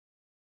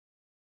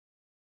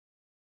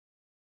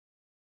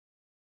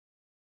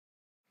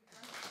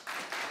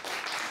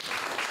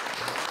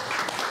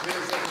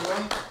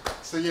everyone.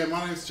 So yeah,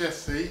 my name's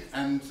Jesse,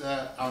 and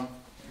I'm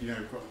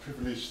got the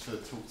privilege to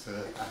talk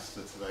to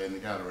Aster today in the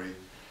gallery.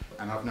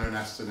 And I've known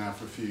Aster now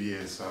for a few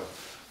years, so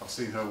I've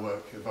seen her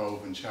work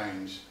evolve and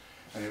change.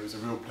 And it was a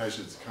real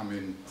pleasure to come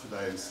in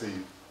today and see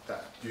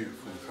that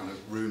beautiful kind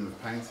of room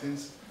of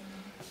paintings.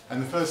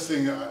 And the first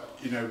thing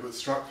that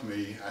struck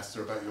me,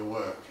 Aster, about your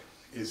work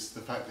is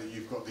the fact that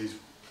you've got these,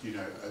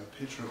 a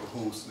picture of a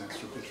horse next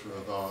to a picture of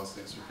a vase,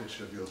 next to a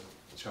picture of your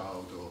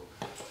child,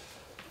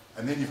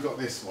 and then you've got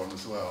this one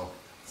as well.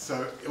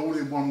 So all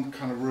in one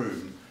kind of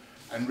room,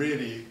 and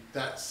really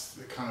that's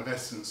the kind of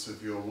essence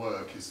of your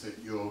work, is that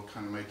you're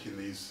kind of making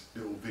these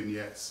little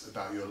vignettes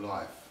about your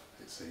life,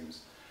 it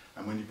seems.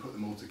 And when you put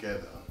them all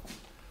together,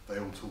 they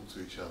all talk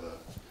to each other.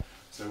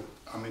 So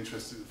I'm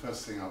interested, the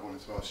first thing I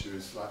wanted to ask you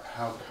is, like,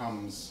 how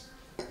comes,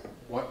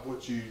 why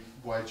do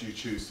you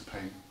choose to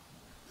paint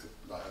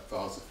like a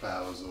vase of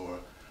flowers or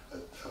a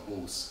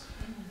horse?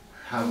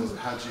 How do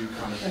you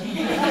kind of,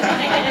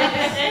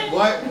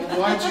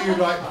 why do you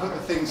like put the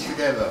things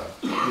together,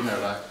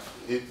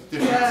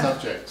 different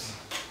subjects?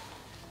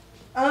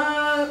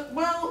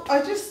 Well,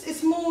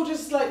 it's more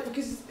just like,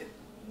 because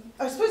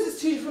I suppose it's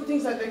two different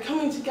things, like they're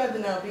coming together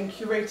now, being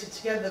curated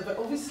together, but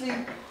obviously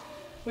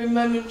we're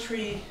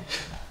momentary,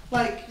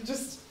 I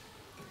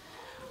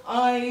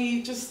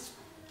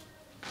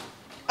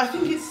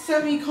think it's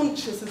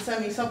semi-conscious and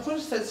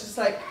semi-subconscious, so it's just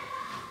like,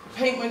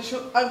 paint my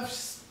children, I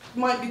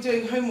might be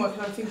doing homework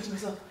and I'm thinking to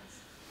myself,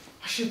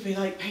 I should be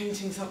like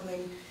painting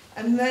something,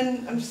 and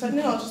then I'm just like,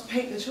 no, I'll just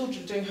paint the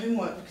children doing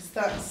homework because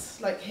that's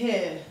like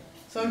here.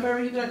 So I'm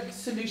very like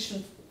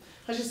solution,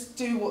 I just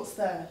do what's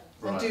there,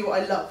 and do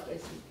what I love,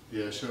 basically.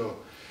 Yeah, sure.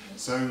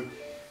 So,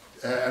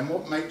 and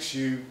what makes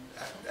you,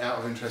 out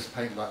of interest,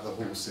 paint like the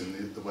horse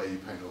in the way you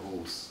paint a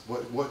horse?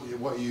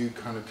 What are you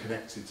kind of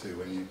connected to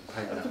when you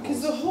paint that horse?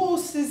 Because the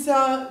horse is,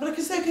 like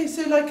I say, okay,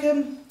 so like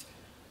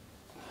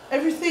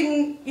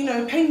everything,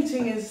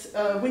 painting is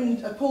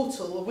a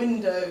portal, a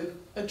window,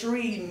 a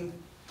dream.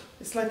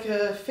 It's like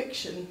a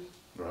fiction.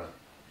 Right.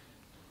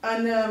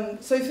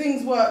 And so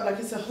things work like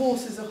a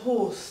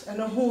horse,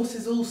 and a horse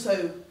is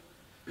also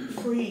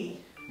free,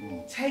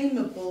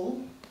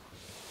 tameable.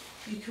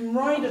 You can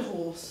ride a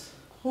horse.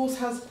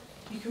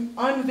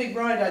 I'm a big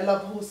rider, I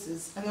love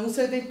horses. And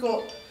also they've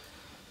got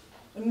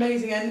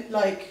amazing, and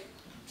like,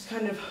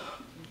 kind of,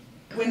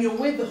 when you're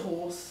with the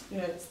horse,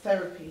 it's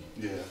therapy.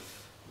 Yeah.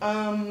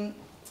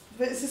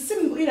 But it's a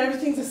symbol,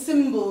 everything's a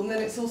symbol, and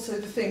then it's also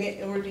the thing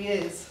it already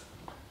is.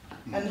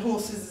 And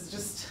horses is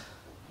just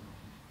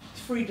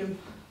freedom.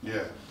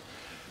 Yeah.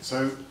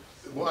 So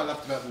what I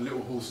loved about the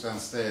little horse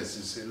downstairs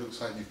is it looks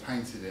like you've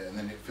painted it, and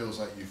then it feels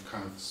like you've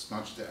kind of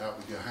smudged it out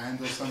with your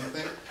hand or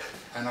something.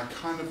 And I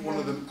kind of, one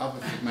of the other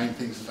main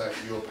things about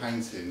your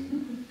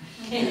painting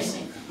is,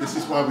 this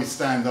is why we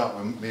stand up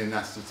when me and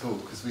Aster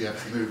talk, because we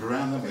have to move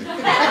around, don't we? I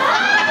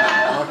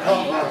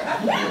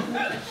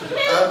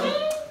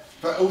can't.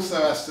 But also,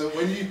 Aster,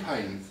 when you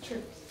paint,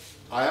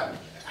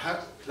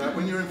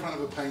 when you're in front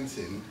of a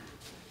painting,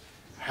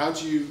 how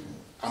do you,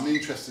 I'm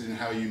interested in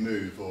how you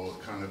move, or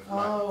kind of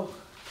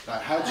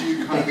like how do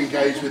you kind of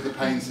engage with the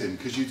painting?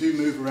 Because you do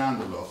move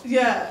around a lot.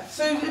 Yeah,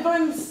 so if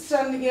I'm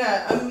standing,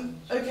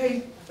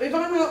 okay, if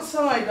I'm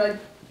outside,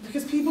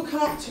 because people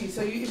can't see,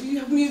 so if you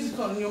have music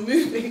on and you're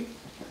moving,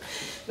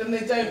 then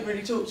they don't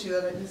really talk to you,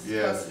 they're like, this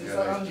person's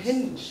like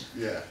unhinged.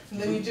 Yeah. And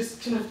then you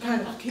just kind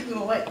of keep them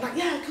away, like,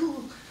 yeah,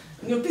 cool.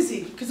 And you're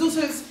busy, because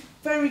also it's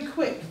very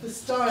quick, the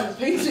style of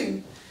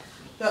painting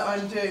that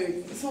I'm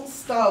doing. It's not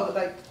style, but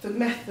like the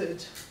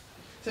method.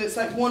 So it's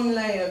like one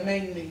layer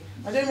mainly.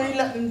 I don't really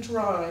let them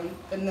dry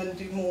and then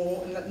do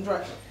more and let them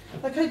dry.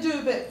 Like I do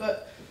a bit,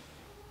 but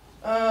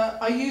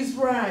I use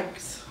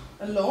rags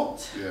a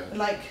lot. Yeah.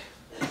 Like,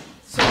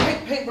 so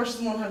paintbrushes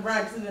in one hand,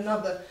 rags in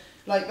another.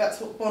 Like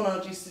that's what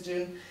Bonnard used to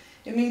do. And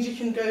it means you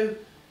can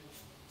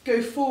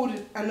go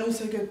forward and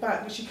also go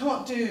back, which you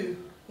can't do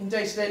in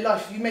day-to-day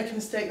life. If you make a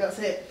mistake, that's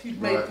it. If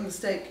you've made a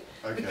mistake.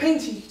 Okay. With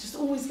painting, you just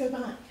always go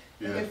back.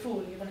 Yeah. And go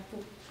forward and go back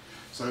forward.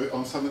 So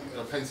on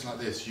a painting like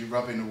this, you're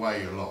rubbing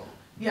away a lot.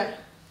 Yeah.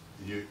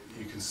 You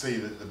can see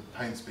that the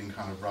paint's been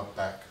kind of rubbed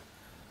back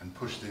and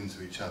pushed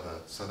into each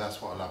other. So that's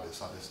what I love. It's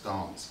like this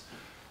dance,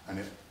 and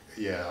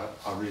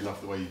I really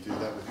love the way you do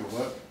that with your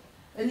work.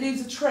 It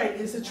leaves a trace.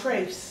 It's a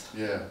trace.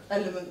 Yeah.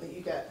 Element that you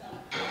get.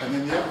 And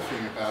then the other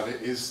thing about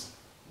it is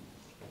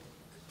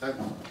that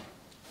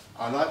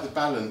I like the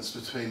balance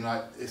between,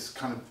 like, it's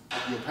kind of,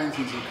 your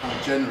paintings are kind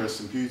of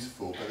generous and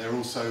beautiful, but they're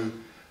also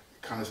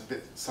kind of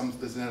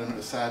there's an element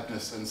of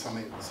sadness and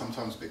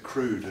sometimes a bit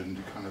crude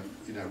and kind of,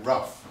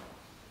 rough.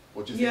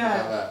 What do you think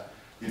about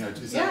that?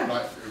 Is that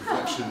like a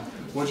reflection?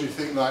 What do you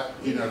think, like,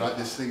 like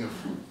this thing of,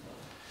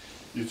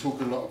 you talk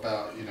a lot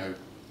about,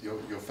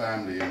 your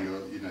family and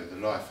your, the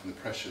life and the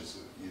pressures,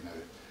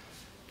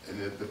 and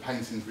the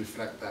paintings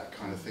reflect that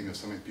kind of thing of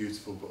something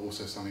beautiful, but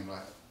also something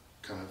like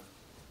kind of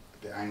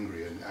a bit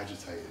angry and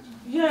agitated.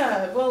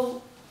 Yeah,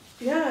 well,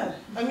 yeah.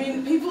 I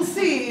mean, people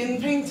see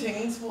in painting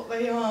paintings what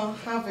they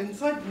have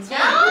inside them as well.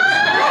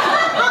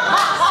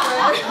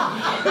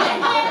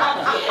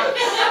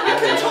 We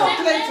can talk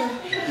later.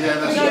 Yeah,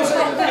 that's No, it's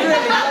not right.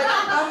 really.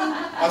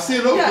 I see a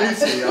lot of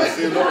beauty. I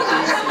see a lot of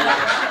beauty.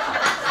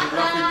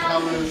 Lovely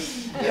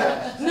colours.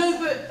 Yeah. No,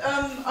 but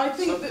I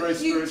think Something very that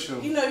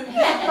spiritual. you know, the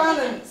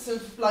balance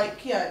of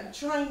like,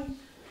 trying.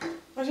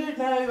 I don't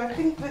know. I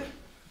think that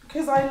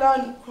because I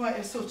learned quite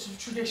a sort of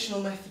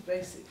traditional method,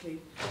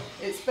 basically,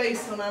 it's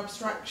based on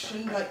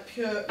abstraction, like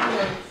pure,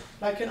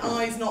 like an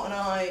eye is not an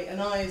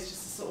eye is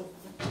just a sort of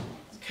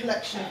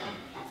collection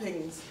of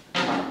things.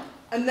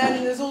 And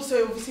then there's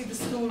also obviously the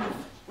school of,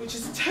 which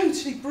is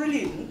totally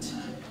brilliant,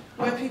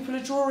 where people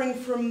are drawing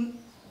from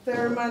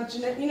their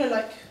imagination,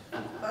 like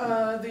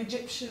the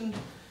Egyptian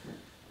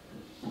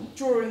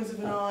drawings of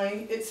an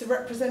eye. It's a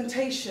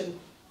representation,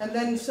 and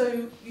then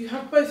so you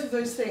have both of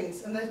those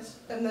things,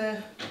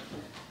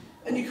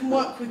 and you can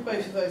work with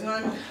both of those.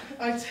 And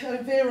I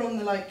veer on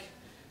the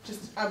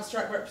just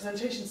abstract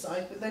representation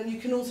side, but then you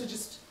can also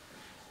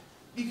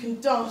you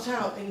can dart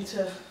out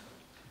into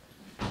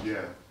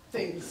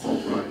things.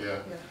 Right,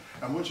 yeah.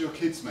 And what do your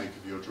kids make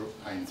of your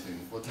painting?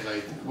 What do they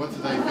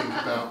think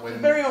about when?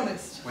 Very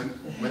honest. When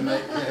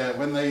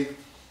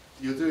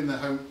you're doing the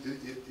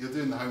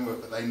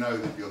homework, but they know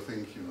that you're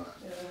thinking about.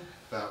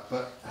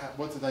 But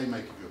what do they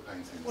make of your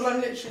paintings? Well,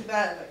 I'm literally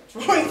there,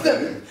 drawing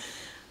them.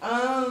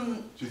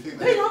 Do you think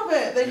they love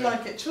it? They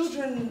like it.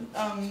 Children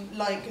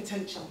like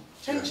attention.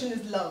 Attention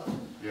is love.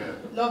 Yeah.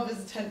 Love is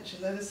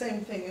attention. They're the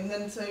same thing. And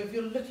then so if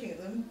you're looking at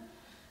them,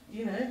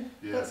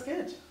 that's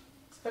good.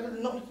 It's better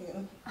than not looking at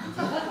them.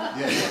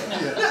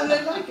 Yeah. And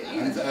they like it.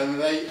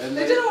 And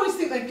they don't always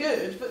think they're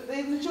good, but they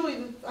enjoy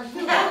them. I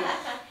feel like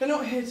they're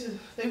not here to.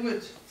 They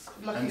would.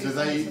 And do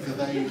they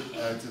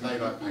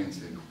like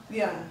painting?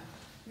 Yeah,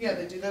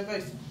 they do. They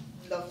both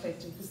love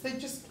painting because they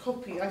just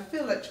copy. I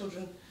feel like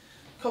children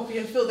copy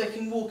and feel they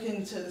can walk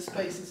into the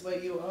spaces where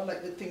you are,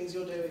 like the things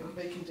you're doing,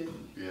 they can do.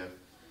 Yeah.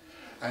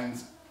 And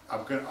I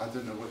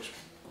don't know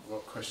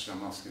what question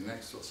I'm asking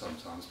next or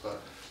sometimes, but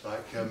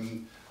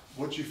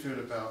what do you feel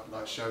about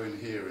showing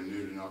here in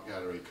Newlyn Art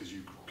Gallery? Because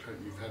you've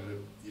had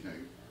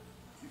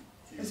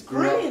it's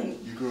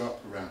brilliant. You grew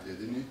up around here,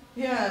 didn't you?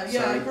 Yeah,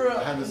 so I grew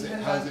up. How does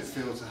it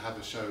feel to have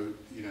a show?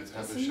 To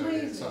have a show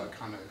here? It's like a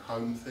kind of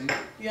home thing.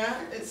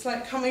 Yeah, it's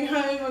like coming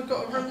home. I've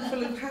got a room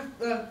full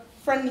of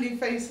friendly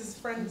faces,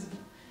 friends, and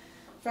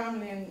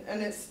family,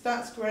 and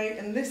that's great.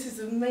 And this is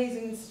an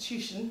amazing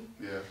institution.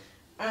 Yeah.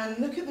 And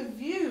look at the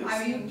views,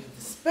 the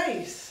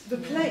space, the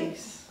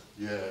place.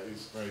 Yeah,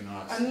 it's very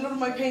nice. And a lot of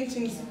my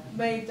paintings are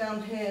made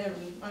down here,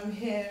 and I'm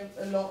here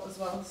a lot as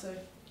well. So.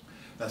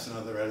 That's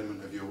another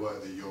element of your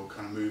work, that you're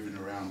kind of moving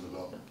around a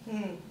lot.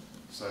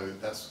 So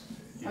that's.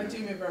 I do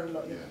move around a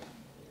lot.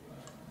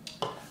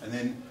 Yeah. And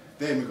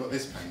then we've got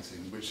this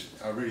painting, which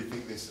I really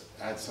think this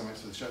adds something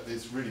to the show.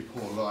 There's really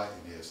poor light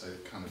in here, so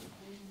it kind of.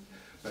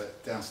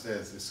 But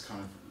downstairs, this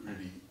kind of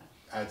really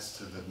adds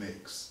to the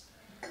mix.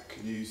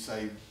 Can you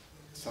say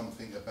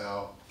something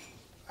about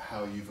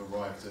how you've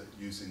arrived at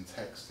using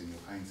text in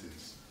your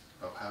paintings?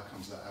 About how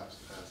comes that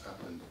has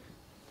happened?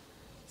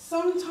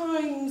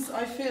 Sometimes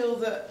I feel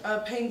that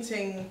a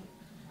painting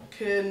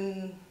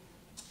can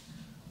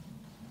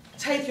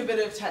take a bit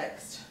of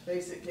text,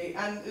 basically,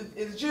 and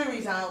if the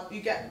jury's out, you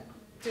get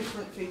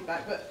different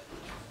feedback, but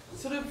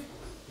sort of,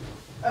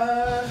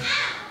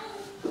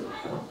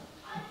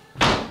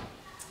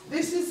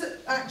 this is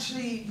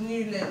actually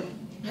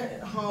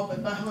Newlyn Harbour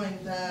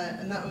behind there,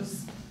 and that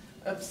was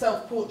a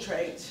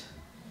self-portrait,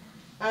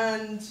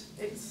 and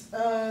it's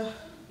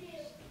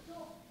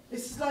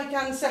like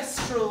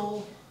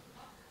ancestral.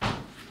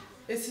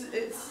 It's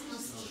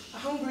just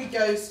hungry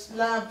ghost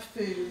lab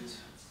food.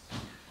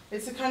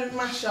 It's a kind of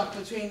mash-up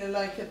between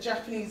a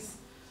Japanese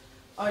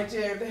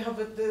idea. They have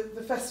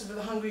the festival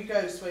of the hungry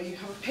ghost, where you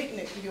have a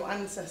picnic with your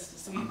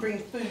ancestors, so you bring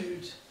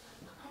food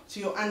to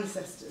your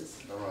ancestors.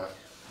 All right.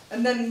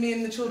 And then me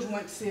and the children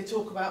went to see a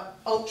talk about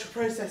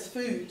ultra-processed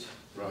food,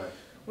 right,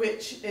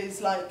 which is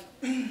like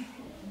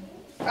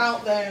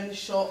out there in the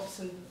shops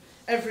and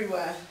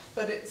everywhere,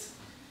 but it's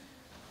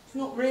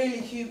not really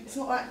it's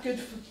not that good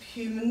for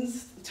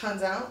humans, it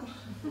turns out.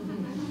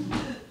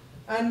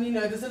 And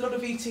there's a lot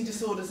of eating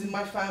disorders in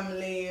my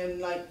family,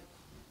 and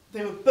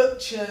they were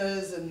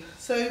butchers, and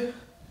so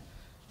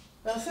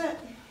that's it.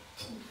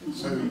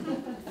 So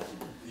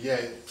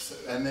yeah,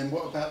 and then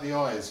what about the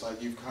eyes?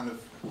 You've kind of.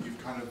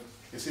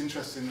 It's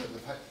interesting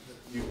that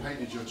you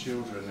painted your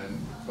children and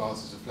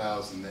vases of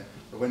flowers in there.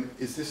 But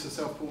is this a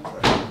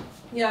self-portrait?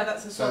 Yeah,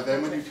 that's a self-portrait. So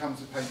then when you come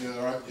to paint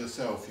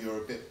yourself, you're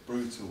a bit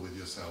brutal with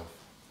yourself.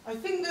 I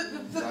think that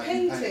the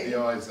paint painting the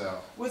eyes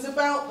out. was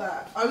about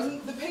that.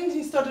 The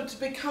painting started to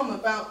become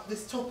about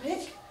this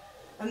topic,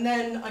 and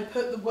then I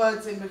put the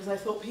words in because I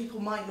thought people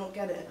might not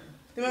get it.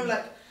 They might be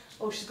like,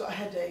 oh, she's got a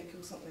headache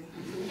or something.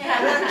 And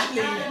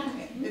actually,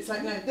 it's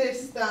like, no,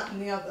 this, that,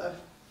 and the other.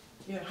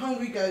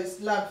 Hungry ghost,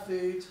 lab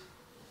food,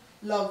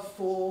 love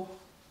for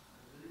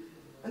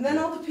And then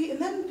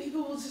then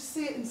people will just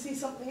see it and see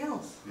something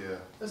else. Yeah.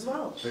 As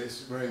well. But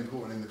it's very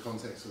important in the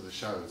context of the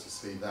show to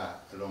see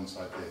that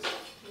alongside this.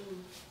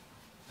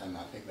 And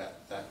I think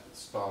that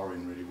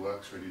sparring really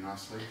works really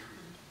nicely.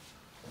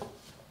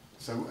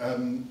 So,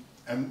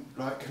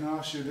 like, can I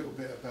ask you a little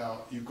bit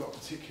about, you've got a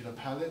particular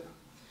palette?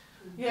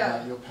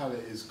 Yeah. Your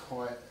palette is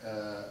quite...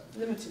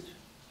 limited.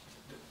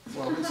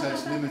 Well, I wouldn't say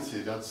it's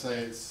limited, I'd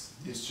say it's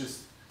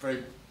just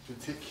very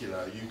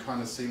particular. You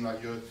kind of seem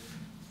like you're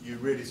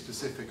really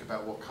specific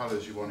about what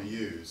colours you want to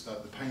use.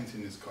 Like the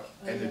painting is quite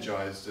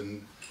energised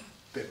and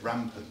a bit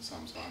rampant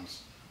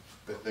sometimes.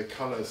 But the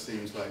colour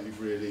seems like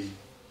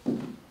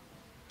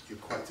you're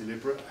quite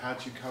deliberate. How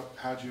do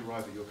you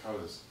arrive at your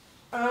colours?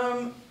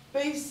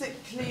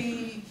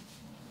 Basically,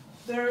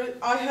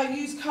 I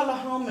use colour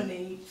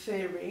harmony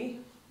theory,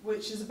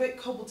 which is a bit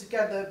cobbled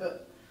together,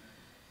 but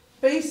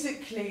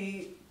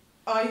basically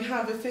I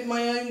have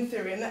my own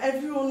theory, and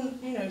everyone,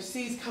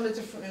 sees colour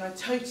differently, and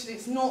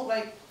it's not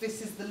like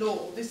this is the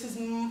law. This is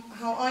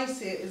how I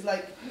see it, is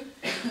like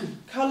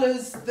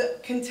colours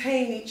that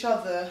contain each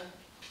other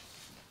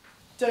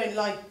so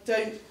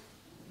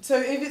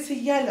if it's a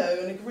yellow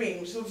and a green,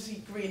 which is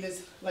obviously green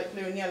is like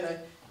blue and yellow,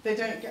 they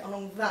don't get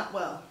along that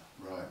well.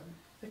 Right.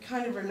 They're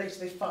kind of related,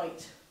 they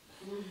fight.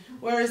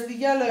 Whereas the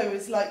yellow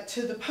is like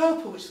to the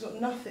purple, which has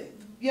got nothing.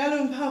 Yellow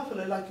and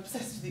purple are like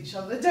obsessed with each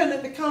other.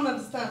 They can't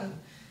understand.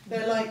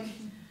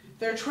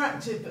 They're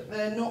attractive, but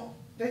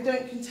they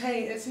don't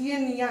contain, it's a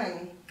yin and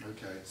yang.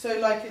 Okay. So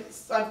like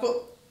I've got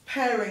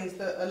pairings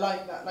that are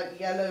like that, like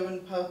yellow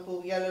and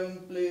purple, yellow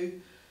and blue,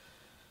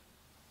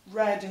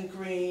 red and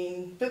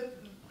green, but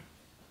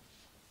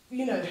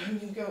you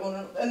can go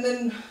on and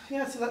then,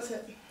 so that's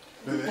it.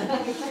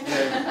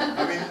 Yeah,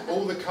 I mean,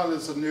 all the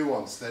colours are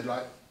nuanced, they're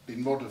like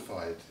been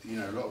modified,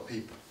 a lot of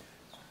people,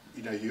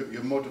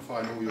 you're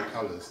modifying all your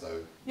colours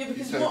though. Yeah,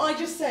 because what I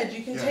just said,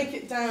 you can take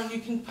it down, you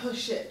can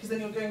push it, because then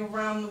you're going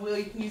around the wheel,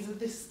 you can use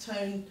this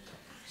tone.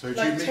 So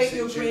like, do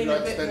you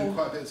spend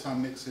quite a bit of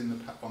time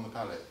mixing on the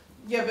palette?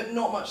 Yeah, but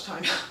not much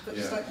time. But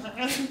just like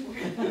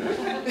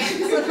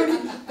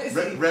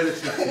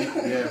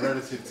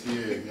relative to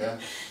you,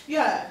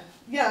 yeah.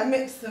 Yeah, I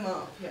mix them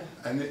up. Yeah.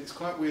 And it's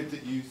quite weird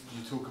that you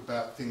talk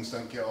about things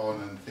don't get on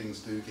and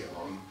things do get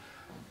on.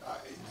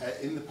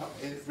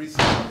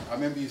 Recently, I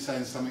remember you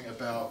saying something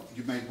about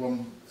you made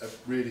a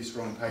really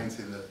strong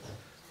painting that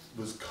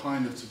was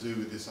kind of to do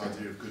with this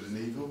idea of good and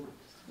evil.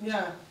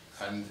 Yeah.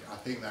 And I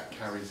think that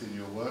carries in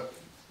your work.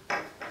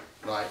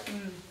 Like.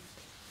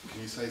 Can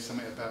you say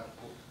something about,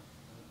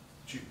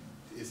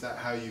 is that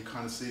how you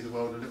kind of see the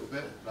world a little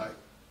bit? Like,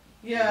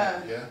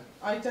 yeah, yeah?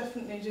 I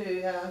definitely do,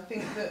 yeah. I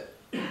think that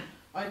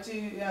I do,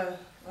 yeah.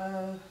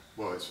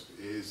 Well, it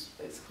is.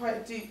 It's quite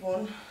a deep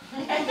one.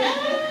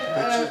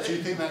 But do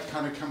you think that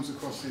kind of comes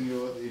across in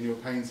your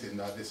painting,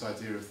 like this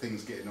idea of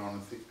things getting on,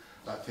 and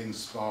like things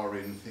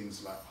sparring,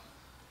 things like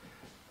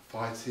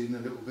fighting a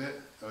little bit?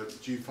 Or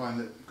do you find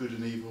that good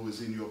and evil is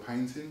in your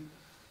painting?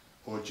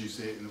 Or do you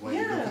see it in the way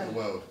you look at the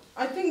world?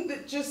 I think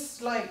that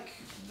just like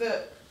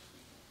that,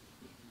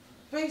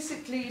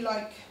 basically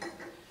like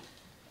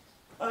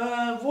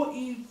what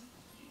you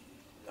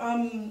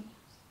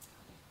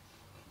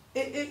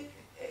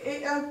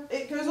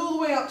it goes all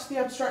the way up to the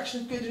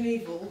abstraction of good and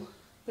evil,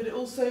 but it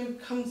also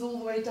comes all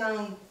the way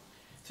down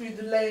through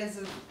the layers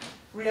of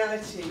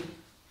reality.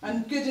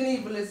 And good and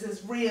evil is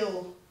as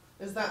real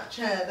as that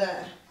chair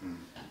there,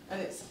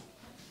 and it's.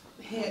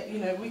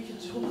 Here, we could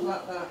talk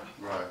about that.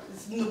 Right.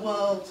 It's in the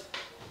world,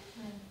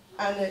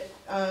 and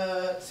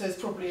so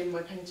it's probably in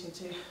my painting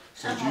too.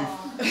 So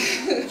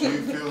do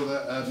you feel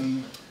that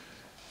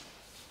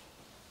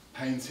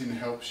painting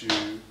helps you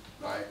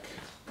like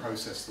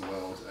process the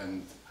world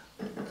and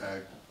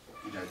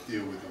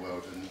deal with the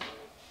world, and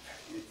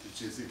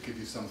does it give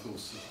you some sort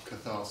of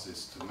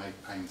catharsis to make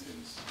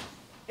paintings?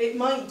 It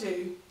might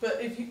do,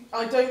 but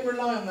I don't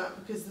rely on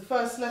that, because the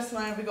first lesson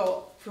I ever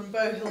got from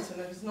Bo Hilton,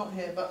 who's not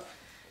here, but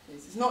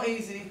it's not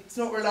easy, it's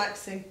not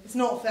relaxing, it's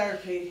not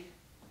therapy.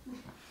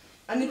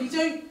 And if you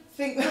don't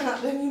think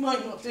that, then you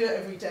might not do it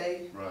every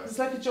day. Right. It's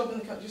like a job in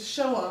the country, just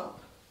show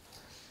up.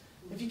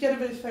 If you get a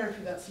bit of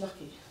therapy, that's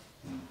lucky.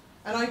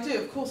 And I do,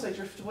 of course I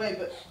drift away,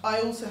 but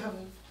I also have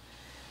a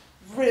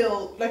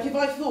real, like if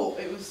I feel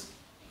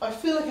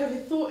like if I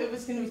thought it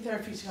was going to be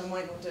therapeutic, I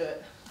might not do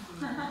it.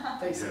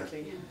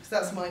 Basically, because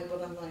that's what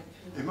I'm like.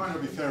 It might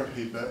not be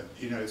therapy, but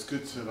it's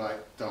good to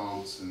like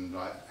dance and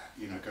like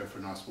go for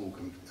a nice walk,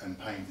 and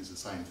paint is the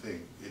same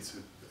thing. It's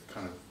a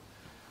kind of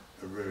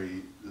a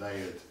very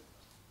layered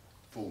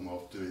form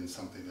of doing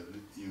something that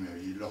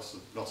you loss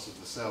of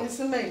the self. It's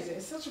amazing.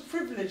 It's such a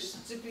privilege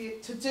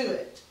to do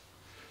it.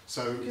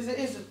 So because it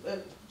is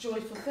a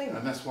joyful thing.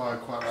 And that's why I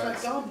quite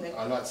like gardening.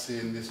 I like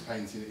seeing this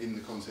painting in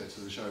the context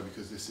of the show,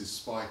 because this is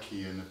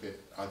spiky and a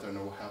bit, I don't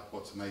know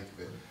what to make of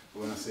it.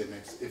 But when I see it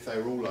next, if they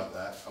were all like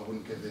that, I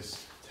wouldn't get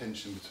this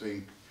tension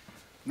between,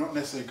 not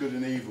necessarily good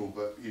and evil,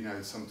 but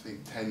something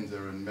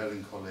tender and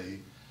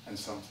melancholy, and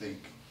something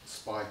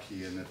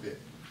spiky and a bit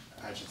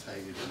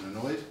agitated and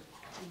annoyed.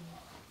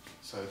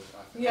 So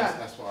I think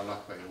that's what I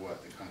like about your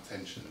work, the kind of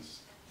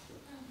tensions.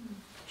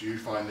 do you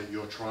find that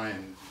you're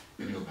trying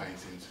in your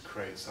painting to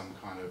create some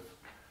kind of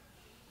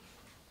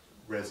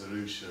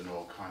resolution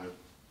or kind of,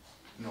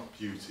 not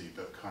beauty,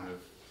 but kind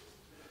of,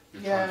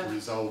 you're trying to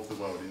resolve the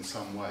world in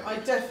some way? I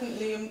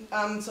definitely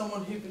am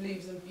someone who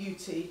believes in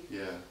beauty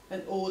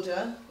and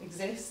order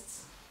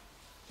exists.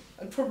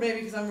 And probably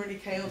maybe because I'm really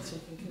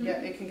chaotic and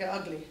it can get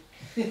ugly.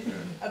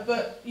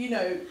 But, you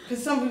know,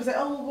 because some people say,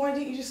 oh, well, why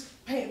don't you just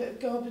paint a bit of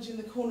garbage in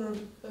the corner of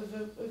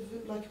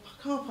like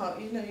a car park?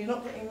 You know, you're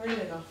not getting real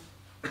enough.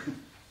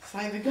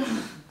 Say the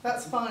God,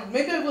 that's fine.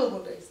 Maybe I will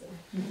one day. So.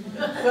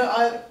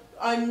 But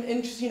I'm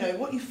interested, you know,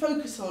 what you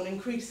focus on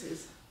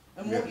increases.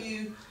 And what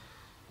you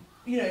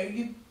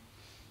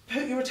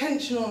put your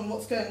attention on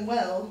what's going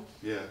well.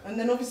 And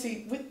then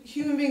obviously, with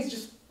human beings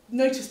just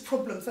notice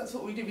problems. That's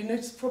what we do, we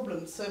notice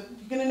problems. So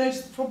you're going to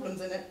notice the problems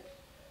in it.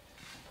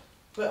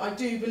 But I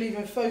do believe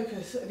in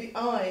focus. The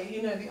eye,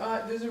 you know, the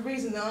eye, there's a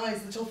reason the eye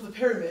is the top of the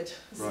pyramid.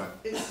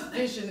 It's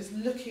vision, it's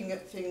looking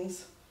at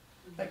things,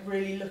 like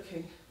really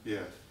looking.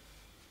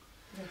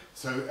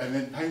 So, and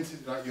then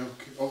painted, like you're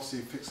obviously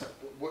fixed up,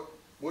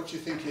 what do you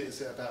think it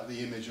is about the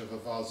image of a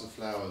vase of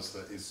flowers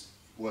that is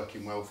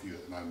working well for you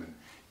at the moment?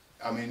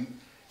 I mean,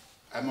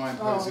 am I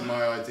imposing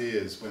my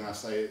ideas when I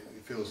say it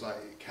feels like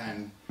it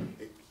can,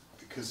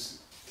 because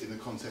in the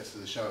context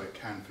of the show it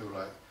can feel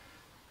like,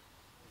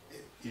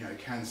 you know, it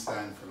can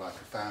stand for like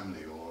a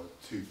family or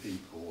two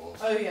people,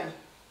 or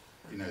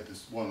you know,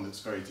 there's one that's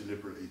very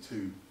deliberately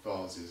two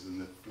vases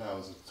and the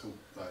flowers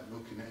are like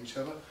looking at each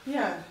other.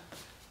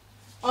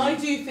 I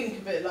do think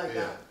of it like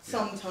that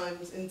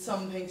sometimes in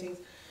some paintings,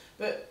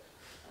 but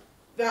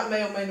that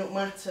may or may not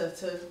matter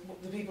to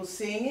the people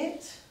seeing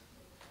it.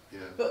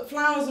 But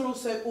flowers are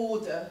also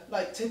order,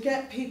 like to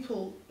get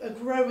people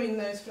growing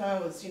those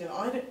flowers. You know,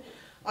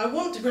 I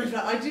want to grow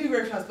flowers. I do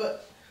grow flowers,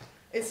 but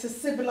it's a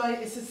symbol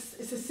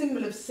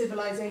of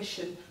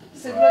civilization.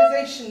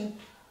 Civilization.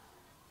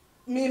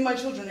 Me and my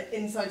children are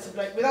inside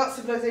civilization. Without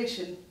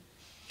civilization,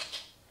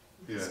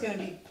 it's going to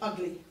be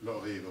ugly. A lot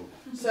of evil.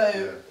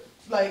 So,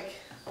 like,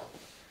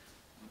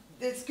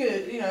 it's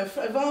good. You know,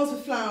 a vase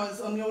of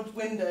flowers on your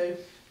window.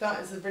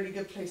 That is a really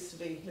good place to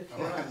be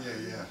looking at.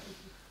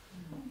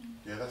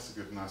 Yeah, that's a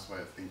good, nice way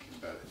of thinking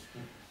about it.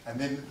 And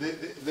then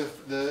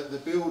the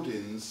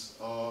buildings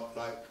are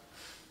like,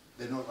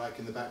 they're not like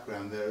in the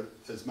background, they're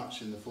as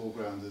much in the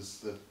foreground as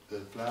the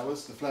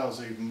flowers. The flowers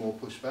are even more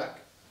pushed back.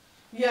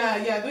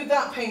 With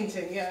that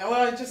painting,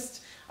 well,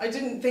 I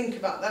didn't think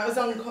about that.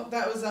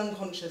 That was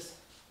unconscious.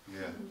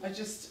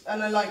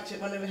 And I liked it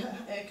when it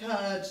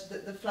occurred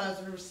that the flowers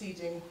were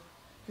receding,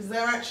 because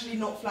they're actually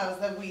not flowers,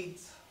 they're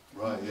weeds.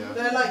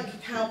 They're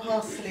like cow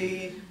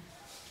parsley.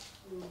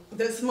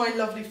 That's my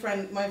lovely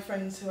friend, my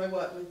friends who I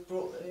work with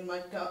brought in, my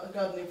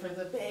gardening friends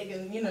are big,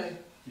 and you know.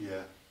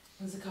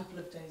 There's a couple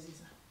of daisies.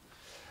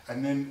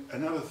 And then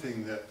another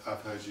thing that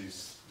I've heard you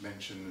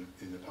mention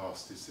in the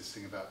past is this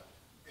thing about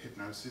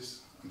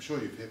hypnosis. I'm sure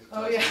you've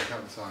hypnotised me a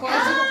couple of times.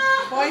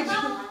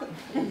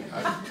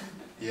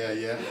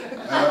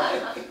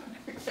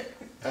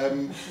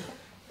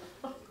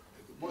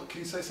 What, can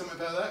you say something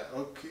about that?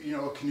 Or, you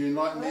know, or can you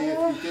enlighten me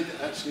if you did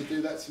actually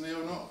do that to me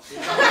or not?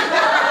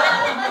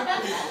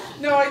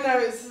 No, I know,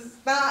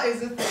 that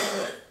is a thing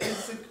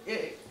that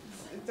it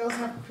does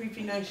have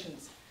creepy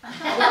notions.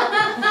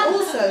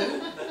 Also,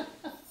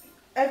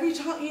 every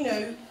time, you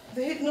know,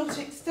 the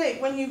hypnotic state,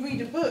 when you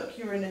read a book,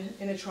 you're in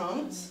a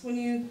trance. When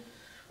you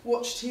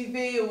watch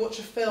TV or watch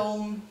a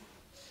film,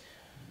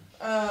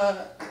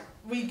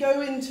 we go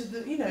into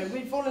the, you know,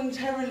 we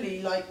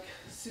voluntarily, like,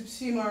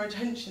 subsume our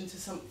attention to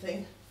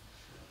something.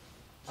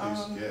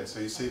 So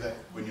you see that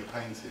when you're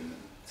painting?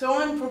 So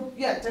I'm,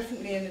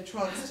 definitely in a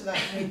trance to that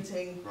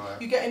painting.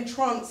 You get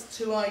entranced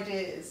to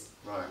ideas.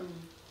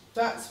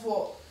 That's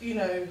what, you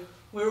know,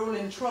 we're all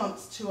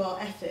entranced to our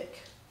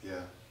ethic.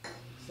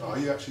 So are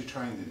you actually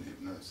trained in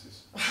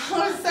hypnosis?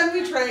 I was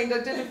semi-trained, I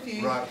did a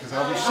few. Because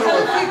I was sure. I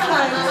did a few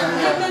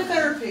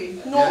times.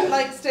 Hypnotherapy, not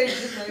like stage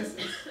hypnosis.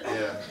 I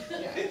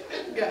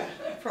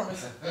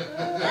promise.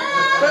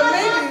 But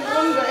maybe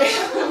one day,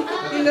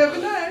 you never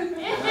know.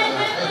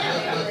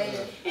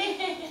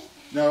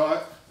 No,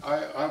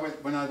 I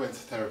went, when I went to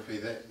therapy,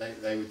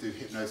 they would do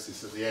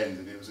hypnosis at the end,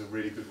 and it was a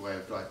really good way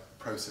of like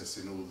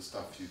processing all the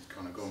stuff you'd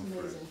kind of gone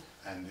through,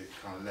 and it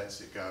kind of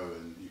lets it go,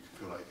 and you can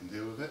feel like you can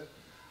deal with it.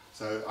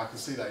 So I can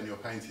see that in your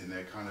painting.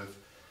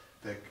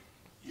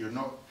 You're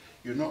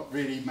not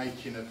really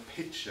making a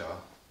picture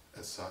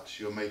as such.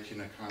 You're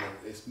making a kind of,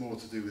 it's more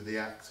to do with the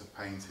act of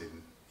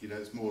painting. You know,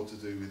 it's more to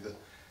do with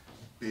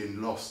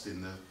being lost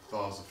in the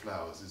vase of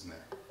flowers, isn't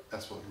it?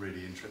 That's what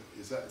really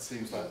it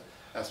seems like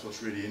that's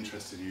what's really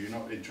interesting you. You're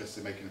not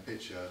interested in making a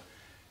picture.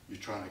 You're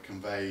trying to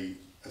convey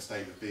a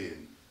state of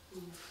being.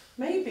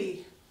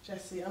 Maybe,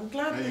 Jesse. I'm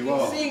glad that you you're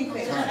are. seeing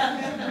things.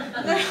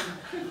 I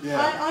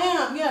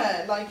am.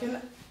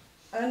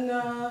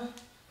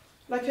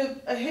 Like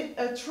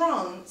a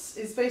trance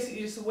is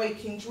basically just a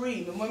waking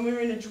dream, and when we're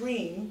in a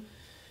dream,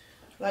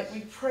 like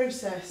you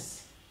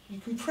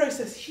can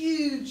process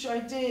huge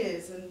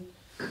ideas, and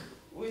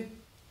with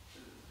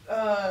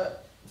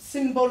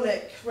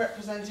symbolic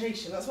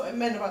representation. That's what I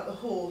meant about the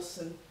horse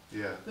and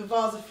the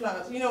vase of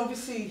flowers. You know,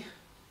 obviously,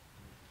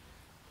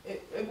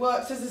 it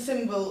works as a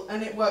symbol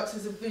and it works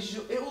as a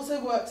visual. It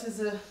also works as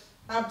an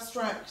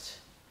abstract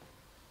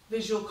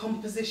visual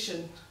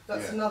composition.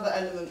 That's another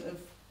element of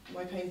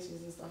my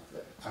paintings and stuff.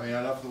 I mean,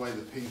 I love the way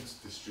the pink's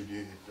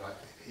distributed. Like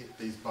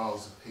these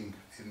bars of pink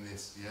in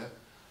this. Yeah.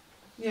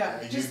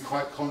 Are you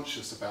quite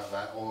conscious about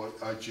that, or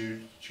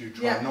do you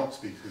try not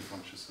to be too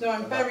conscious? No,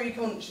 I'm very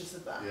conscious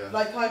of that.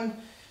 Like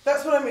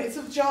that's what I mean. It's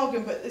sort of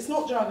jargon, but it's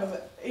not jargon.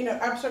 But you know,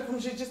 abstract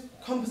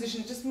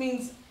composition. It just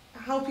means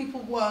how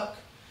people work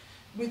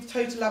with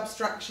total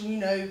abstraction. You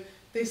know,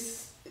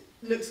 this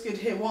looks good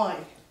here. Why?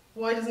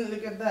 Why doesn't it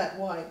look good there?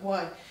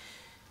 Why?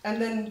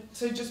 And then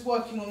so just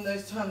working on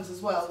those terms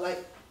as well.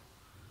 Like,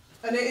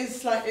 and it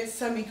is like it's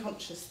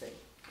semi-conscious thing.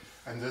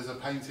 And does a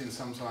painting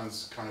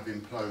sometimes kind of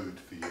implode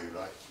for you,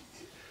 like,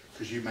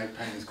 because you make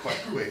paintings quite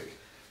quick?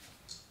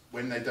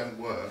 When they don't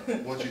work,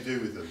 what do you do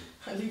with them?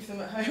 I leave them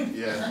at home.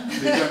 Yeah.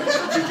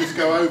 Do you just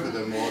go over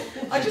them, or?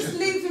 I just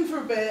leave them for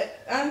a bit.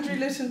 Andrew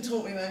Litton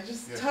taught me that.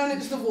 Just turn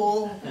it to the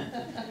wall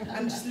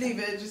and just leave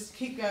it. Just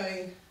keep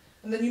going,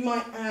 and then you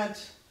might add,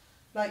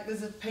 like,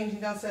 there's a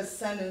painting downstairs,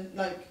 Sennen,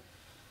 like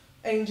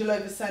Angel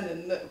over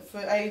Sennen, that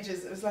for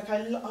ages it was like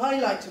I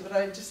liked it, but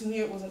I just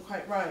knew it wasn't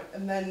quite right,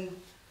 and then.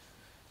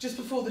 Just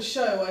before the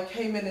show, I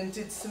came in and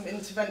did some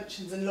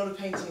interventions and a lot of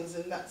paintings,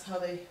 and that's how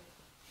they.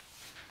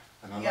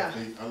 And I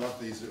love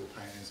these little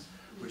paintings,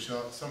 which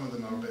are some of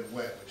them are a bit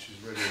wet, which is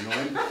really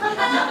annoying. I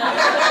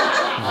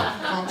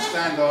can't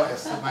stand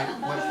artists that make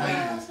wet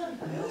paintings.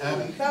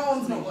 That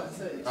one's not wet,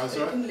 so it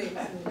can leave.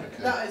 Okay.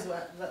 That is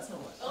wet. That's not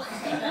wet.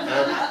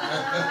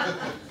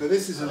 But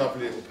this is a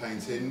lovely little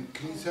painting.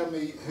 Can you tell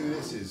me who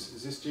this is?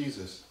 Is this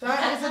Jesus?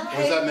 That is a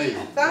or is that me?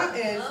 That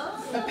is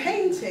a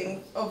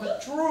painting of a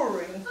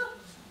drawing.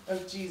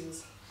 Of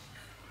Jesus.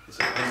 It's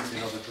a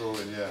painting of a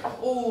drawing,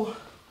 Oh,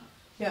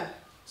 yeah.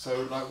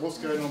 So, like, what's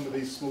going on with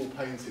these small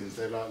paintings?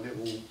 They're like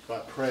little,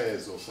 like,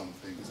 prayers or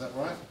something. Is that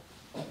right?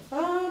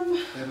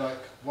 They're like,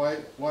 why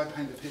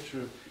paint a picture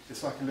of?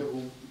 It's like a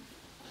little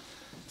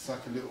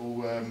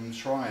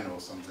shrine or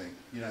something.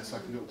 You know, it's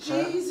like a little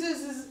prayer.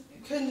 Jesus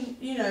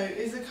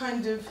is a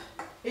kind of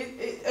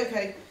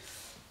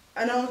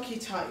an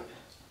archetype.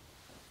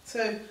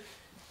 So,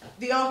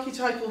 the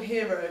archetypal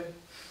hero.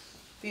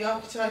 The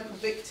archetypal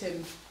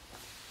victim,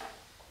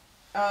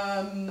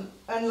 and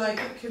like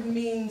it can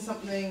mean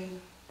something.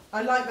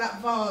 I like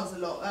that vase a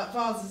lot. That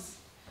vase is,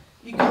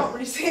 you can't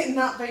really see it in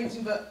that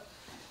painting, but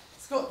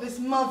it's got this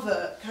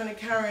mother kind of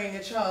carrying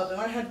a child, and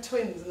I had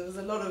twins, and there was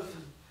a lot of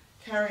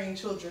carrying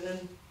children,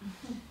 and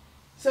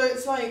so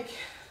it's like,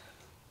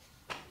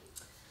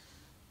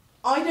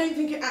 I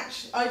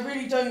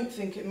really don't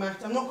think it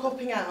matters. I'm not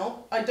copping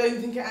out. I don't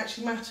think it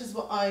actually matters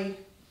what I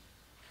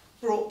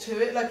brought to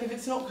it. Like, if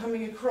it's not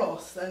coming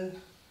across, then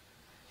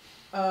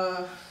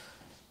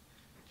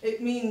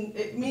it mean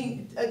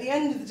at the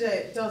end of the day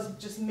it does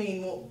just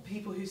mean what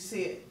people who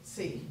see it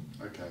see.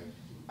 Okay.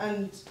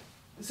 And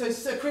so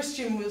a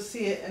Christian will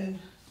see it and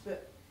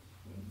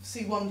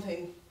see one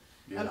thing,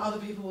 and other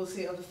people will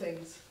see other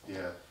things.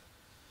 Yeah.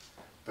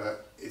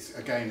 But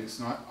it's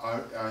not.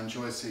 I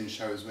enjoy seeing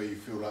shows where you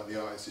feel like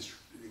the artist is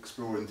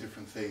exploring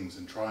different things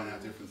and trying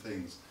out different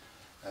things,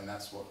 and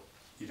that's what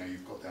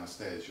you've got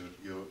downstairs.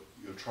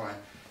 You're trying.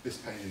 This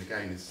painting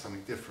again is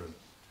something different.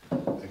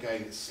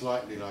 Again, it's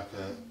slightly like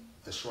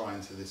a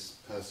shrine to this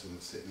person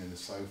that's sitting in the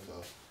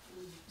sofa.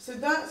 So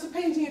that's a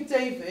painting of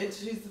David,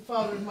 who's the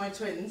father of my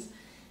twins,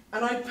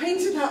 and I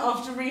painted that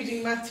after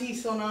reading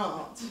Matisse on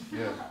art.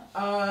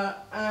 Yeah.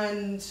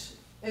 And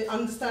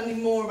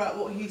understanding more about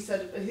what he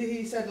said.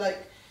 He said,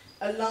 like,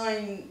 a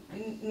line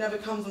never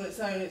comes on its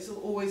own, it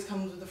always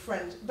comes with a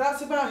friend.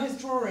 That's about his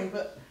drawing,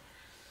 but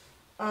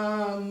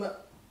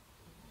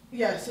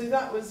yeah, so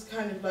that was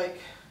kind of like,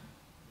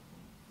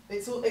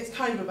 it's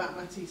kind of about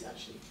Matisse,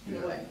 actually,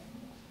 in a way.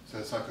 So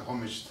it's like a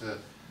homage to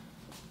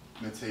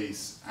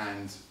Matisse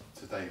and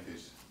to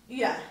David.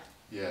 Yeah.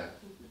 Yeah.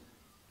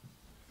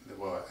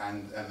 Well,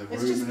 and the room.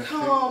 It's just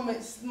calm.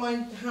 It's my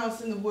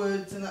house in the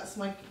woods, and that's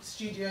my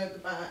studio at the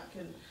back.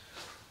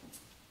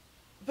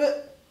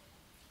 But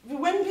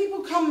when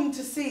people come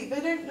to see, they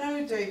don't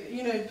know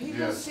David.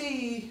 People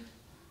see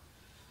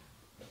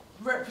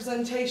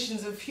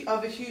representations of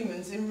other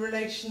humans in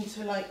relation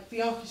to, like,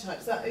 the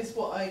archetypes. That is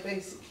what I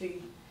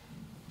basically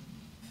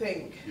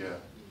think. Yeah.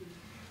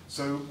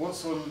 So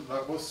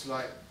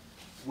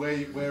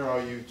where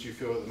are you? Do you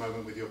feel at the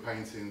moment with your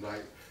painting?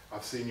 Like,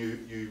 I've seen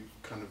you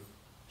kind of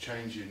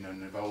changing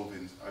and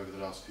evolving over the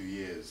last few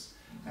years,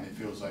 and it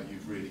feels like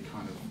you've really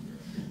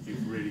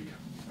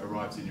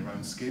arrived in your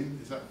own skin.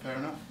 Is that fair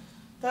enough?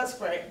 That's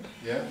great.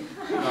 Yeah.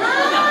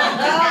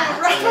 I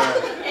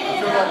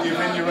feel like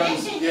you're in your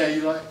own. Yeah,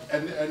 you like.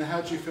 And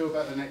how do you feel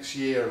about the next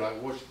year?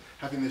 Like,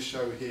 having this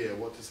show here?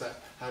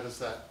 How does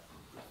that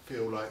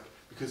feel like?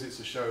 Because it's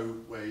a show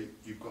where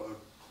you've got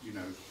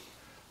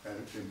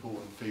an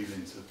important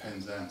feeling to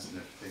Penzance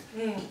and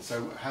everything.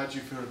 So how do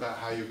you feel about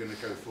how you're going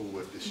to go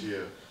forward this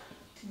year?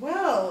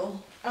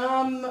 Well,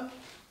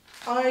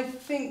 I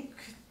think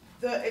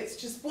that it's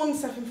just one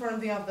step in front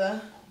of the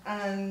other,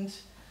 and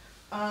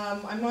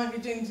I might be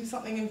doing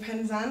something in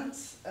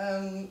Penzance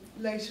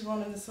later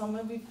on in the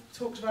summer. We've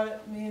talked about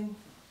it, me and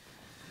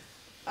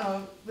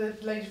the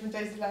lady from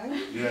Daisy Lang.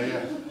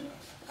 Yeah.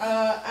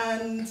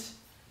 And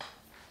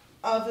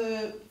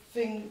other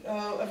thing,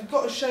 I've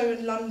got a show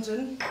in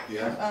London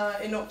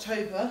in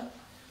October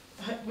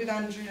with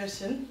Andrew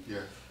Litton.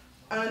 Yeah.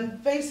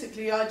 And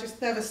basically, I just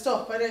never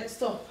stop. I don't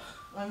stop.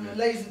 I'm a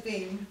laser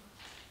beam,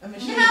 a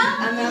machine,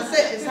 and that's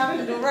it. It's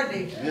happened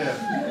already.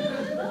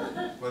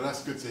 Yeah. Well,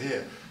 that's good to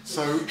hear.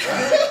 So,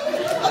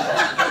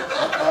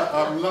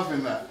 I'm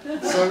loving that.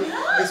 So,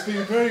 it's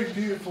been very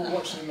beautiful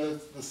watching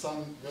the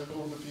sun,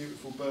 all the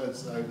beautiful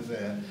birds over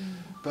there.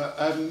 But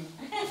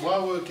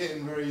while we're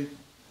getting very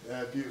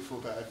beautiful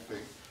about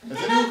everything, has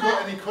anyone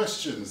got any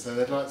questions that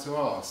they'd like to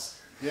ask?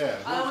 Yeah.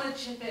 I want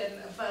to chip in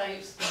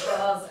about the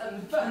bars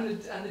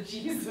and the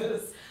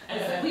Jesus.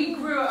 And we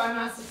grew up, I'm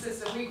Aster's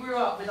sister, we grew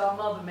up with our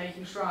mother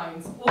making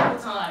shrines all the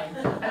time.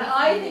 And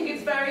I think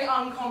it's very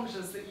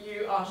unconscious that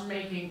you are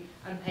making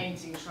and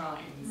painting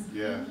shrines.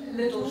 Yeah.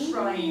 Little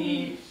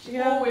shriney. She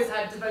always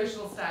had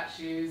devotional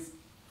statues,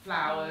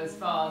 flowers,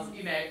 vase,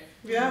 you know.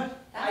 Yeah.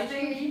 I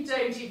think you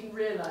don't even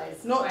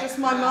realise. Not just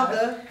my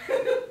mother,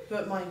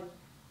 but my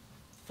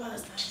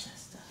first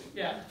ancestor.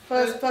 Yeah.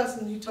 First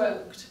person who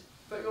talked.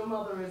 But your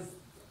mother is...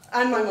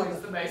 And my always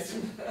mother. the most,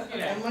 you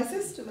know. And my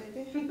sister,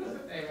 maybe. Anyway,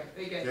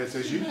 there you go. Yeah,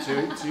 so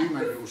do you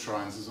make little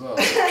shrines as well?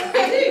 I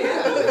do.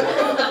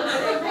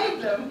 They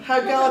made them.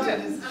 How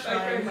guarded is the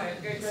shrine?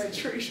 It's It's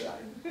a true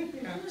shrine.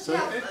 So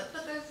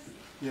but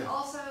there's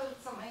also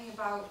something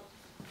about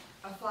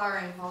a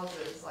flowering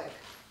vases, like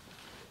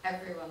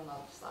everyone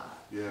loves that.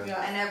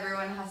 Yeah. And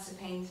everyone has to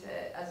paint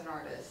it as an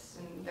artist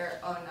and their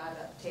own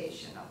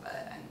adaptation of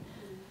it, and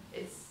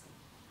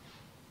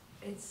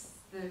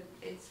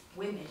it's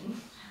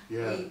women.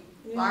 Yeah.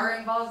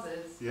 Flowering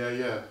vases.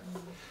 Yeah.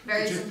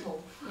 Very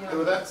simple. Yeah.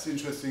 Well, that's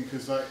interesting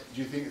because, like,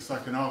 do you think it's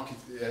like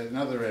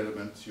another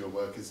element to your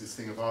work is this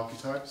thing of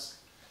archetypes?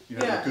 You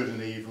know, the good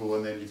and evil,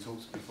 and then you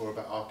talked before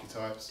about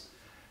archetypes.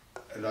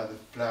 Like the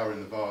flower in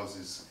the vase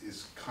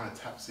is kind of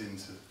taps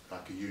into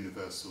like a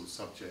universal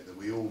subject that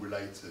we all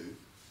relate to.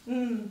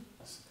 Mm.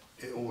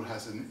 It all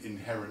has an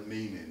inherent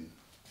meaning,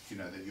 you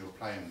know, that you're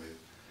playing with.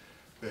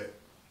 But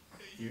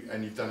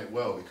you've done it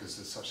well because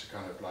there's such a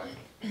kind of like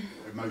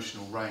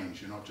emotional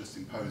range. You're not just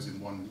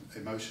imposing one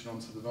emotion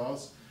onto the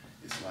vase.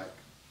 It's like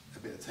a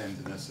bit of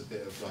tenderness, a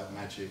bit of like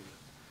magic,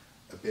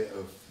 a bit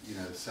of, you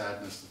know,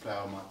 sadness, the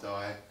flower might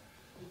die.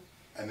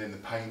 And then the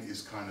paint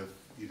is kind of,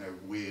 you know,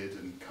 weird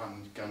and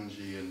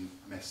gungy and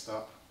messed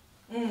up.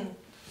 Mm.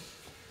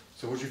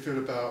 So what do you feel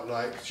about,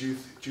 like, do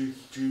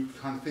you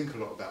kind of think a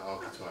lot about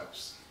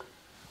archetypes?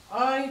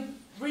 I've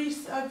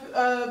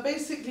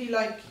basically,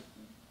 like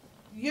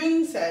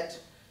Jung said,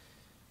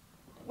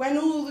 when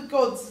all the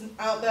gods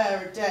out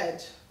there are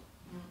dead,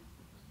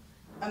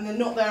 and they're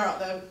not there out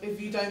there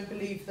if you don't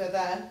believe they're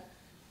there,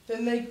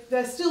 then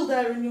they're still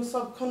there in your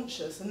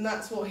subconscious, and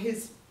that's what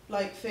his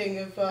like thing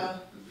of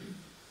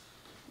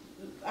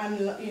and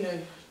you know,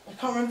 I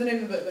can't remember the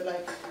name of it, but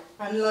like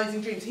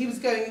analysing dreams. He was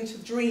going into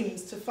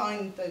dreams to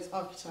find those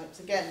archetypes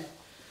again.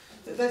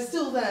 That they're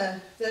still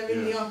there. They're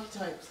in the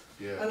archetypes.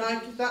 Yeah.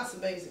 And that's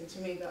amazing to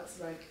me. That's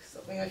like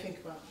something I think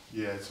about.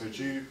 Yeah. So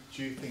do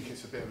you think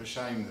it's a bit of a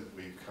shame that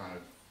we've kind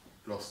of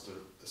lost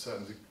a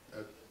certain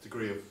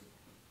degree of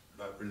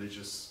like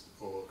religious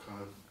or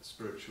kind of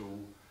spiritual?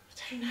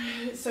 I don't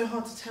know. It's so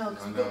hard to tell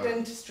because we've got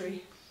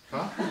dentistry.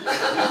 Huh? We've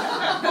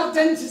got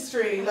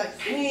dentistry, like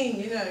pain,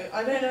 you know.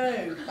 I don't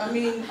know. I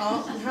mean,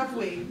 have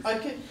we?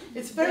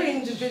 It's very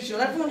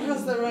individual. Everyone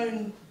has their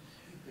own.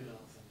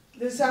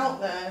 It's out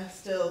there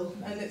still,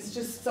 and it's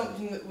just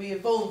something that we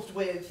evolved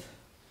with.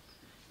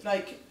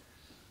 Like,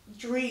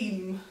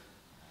 dream.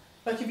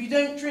 Like, if you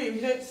don't dream,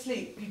 you don't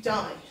sleep, you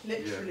die.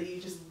 Literally,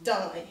 you just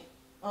die.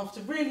 After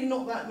really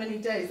not that many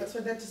days. That's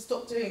why they had to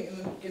stop doing it in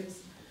the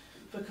Guinness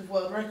Book of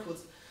World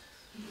Records.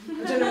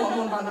 I don't know what I'm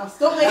on about now.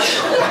 Stop it!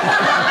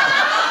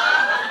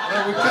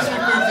 No, because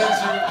we've moved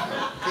into,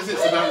 because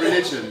it's about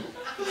religion.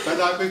 But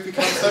like we've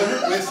become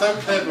we're so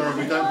clever and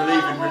we don't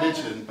believe in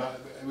religion, but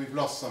we've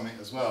lost something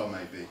as well,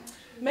 maybe.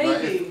 Maybe.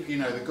 Like if, you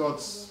know, the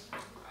gods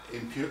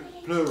in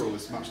plural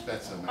is much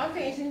better, maybe. I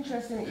think it's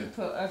interesting that you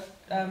put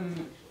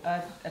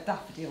a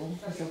daffodil,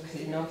 because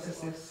obviously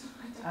Narcissus,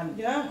 and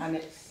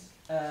it's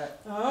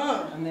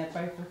and they're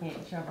both looking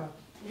at each other.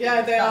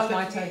 Yeah, they are That's looking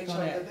my at take each on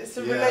other. it. It's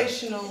a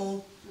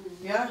relational,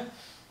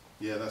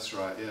 Yeah, that's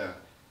right, yeah.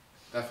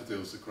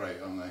 Daffodils are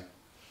great, aren't they?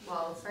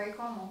 Well, it's very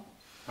Cornwall.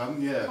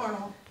 Yeah.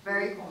 Cornwall.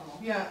 Very Cornwall.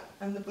 Yeah,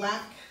 and the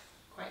black.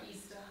 Quite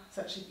Easter. It's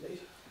actually blue.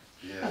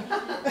 Yeah.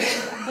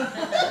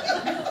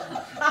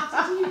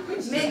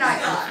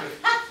 Midnight Black.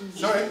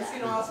 Sorry? I was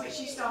going to ask which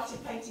you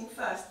started painting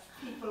first,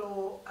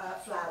 people or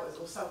flowers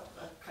or some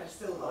kind of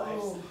still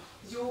lifes.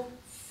 Because your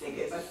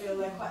figures, I feel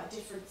they're quite a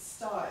different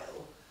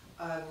style,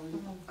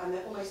 and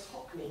they're almost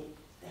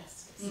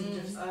Hockney-esque.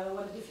 I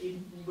wondered if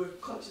you were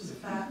conscious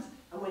of that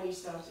and when you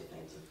started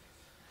painting.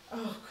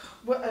 Oh,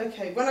 well,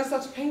 okay. When I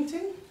started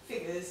painting?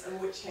 Figures,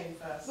 and which came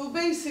first? Well,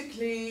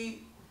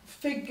 basically,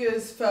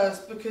 figures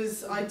first,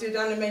 because I did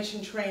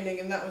animation training,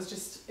 and that was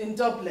just in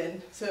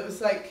Dublin. So it was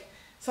like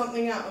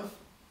something out of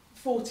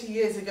 40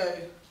 years ago,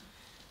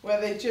 where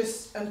they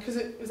just, and because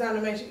it was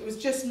animation, it was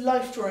just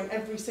life drawing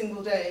every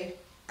single day,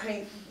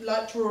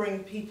 like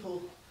drawing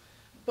people,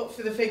 but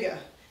for the figure,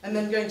 and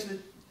then going to the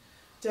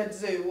Dead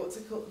Zoo, what's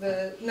it called,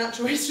 the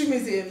Natural History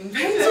Museum, and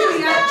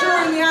painting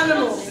drawing the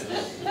animals.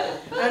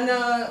 And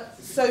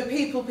so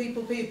people,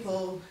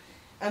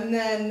 and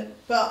then,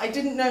 but I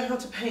didn't know how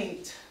to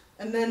paint.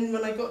 And then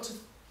when I got to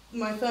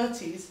my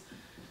 30s,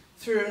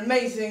 through an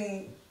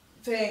amazing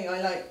thing,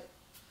 I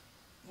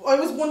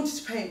always wanted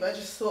to paint, but I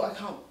just thought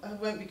I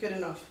won't be good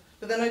enough.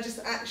 But then I just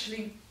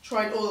actually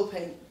tried oil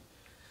paint.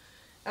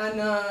 And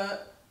there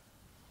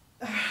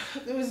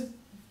was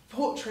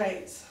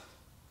portraits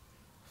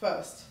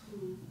first.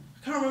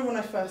 I can't remember when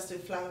I first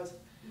did flowers.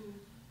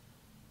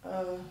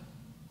 I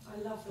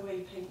love the way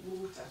you paint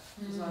water,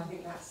 as well. I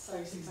think that's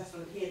so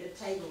successful. And here, the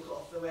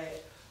tablecloth, the way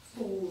it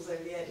falls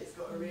over the edge, it's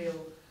got a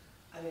real,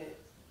 and it.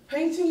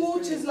 Painting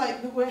water is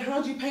like,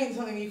 how do you paint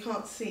something you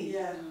can't see?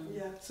 Yeah,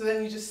 yeah. So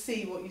then you just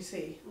see what you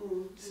see.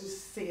 So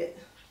just see it.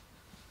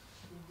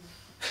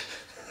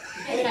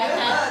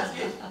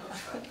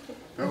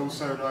 But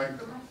also, like,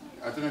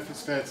 I don't know if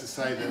it's fair to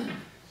say that,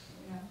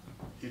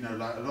 you know,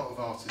 like a lot of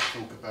artists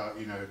talk about,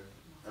 you know,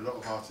 a lot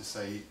of artists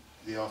say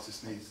the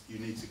artist you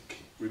need to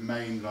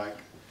remain like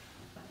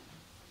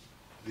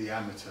the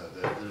amateur,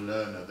 the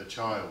learner, the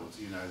child,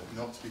 you know,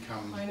 not to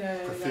become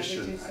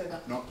proficient,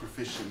 not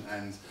proficient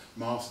and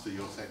master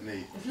your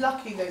technique. It's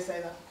lucky they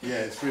say that.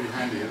 Yeah, it's really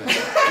handy, isn't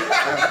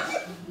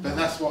it? But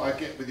that's what I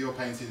get with your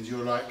paintings.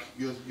 You're like,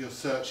 you're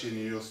searching,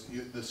 and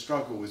the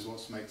struggle is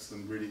what makes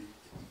them really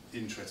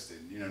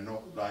interesting. You know,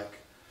 not like,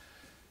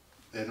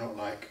 they're not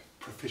like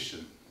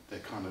proficient. They're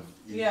kind of,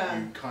 you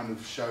kind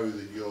of show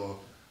that you're,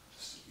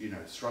 you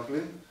know,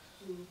 struggling.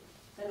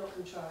 They're not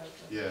contrived.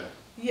 Yeah.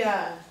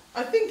 Yeah,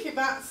 I think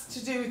that's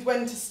to do with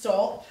when to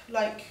stop.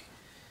 Like,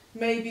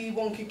 maybe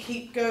one could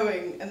keep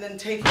going and then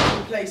take it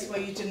to a place where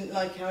you didn't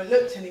like how it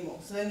looked anymore.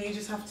 So then you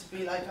just have to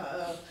be like,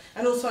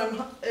 and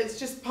also it's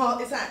just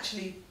it's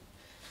actually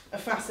a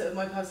facet of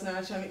my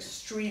personality. I'm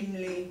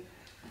extremely,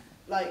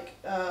 like,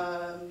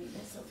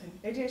 what's that thing?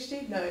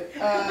 ADHD? No.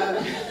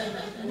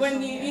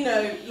 When you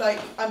know,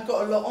 like, I've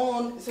got a lot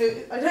on, so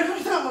I don't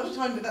have that much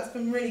time, but that's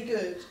been really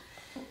good.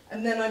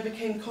 And then I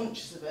became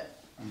conscious of it.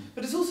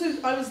 But it's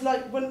also, I was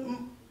like,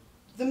 when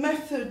the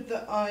method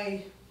that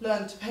I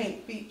learned to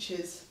paint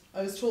beaches,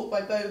 I was taught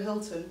by Beau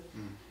Hilton.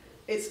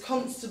 It's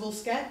constable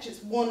sketch,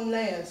 it's one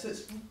layer, so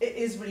it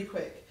is really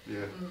quick.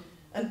 Yeah.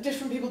 And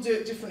different people do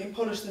it differently,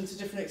 polish them to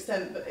different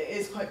extent, but it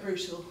is quite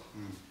brutal.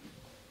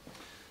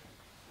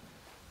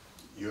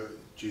 Do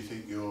you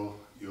think you're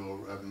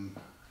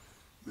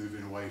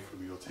moving away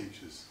from your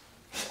teachers?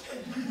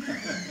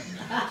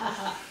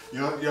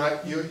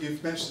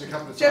 You've mentioned a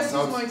couple of times. Jess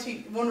was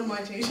one of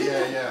my teachers.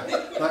 Yeah.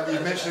 Like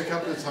you've mentioned a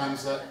couple of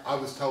times that I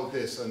was told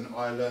this and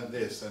I learnt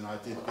this and I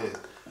did this.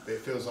 But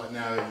it feels like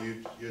now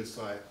you're just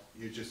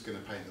going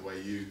to paint the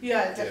way you.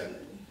 Yeah,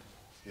 definitely.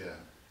 Yeah.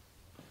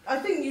 I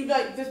think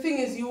the thing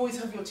is you always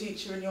have your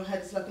teacher in your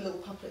head. It's like a little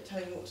puppet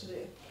telling you what to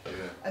do.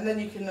 Yeah. And then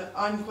you can.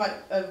 I'm quite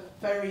a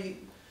very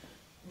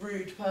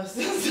rude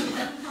person,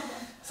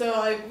 so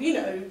I,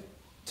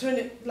 turn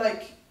it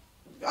like.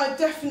 I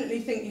definitely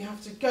think you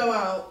have to go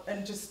out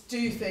and just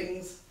do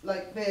things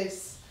like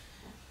this.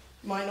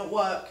 Might not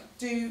work.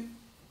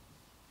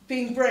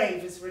 Being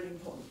brave is really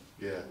important.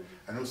 Yeah,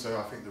 and also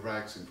I think the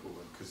rag's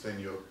important because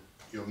then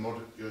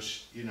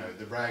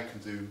the rag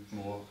can do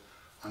more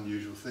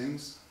unusual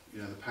things.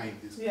 You know, the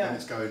paint is when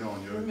it's going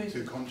on, you're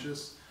too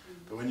conscious.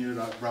 But when you're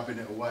like rubbing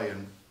it away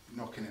and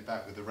knocking it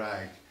back with the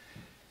rag,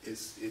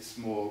 it's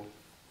more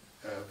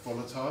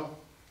volatile.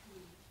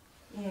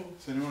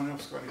 Has anyone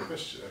else got any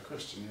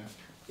question? Yeah.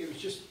 It was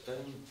just,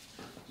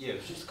 it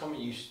was just a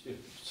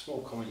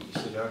small comment you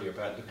said earlier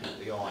about looking at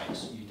the eye.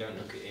 So you don't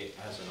look at it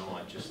as an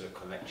eye, just a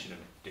collection of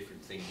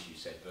different things you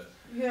said. But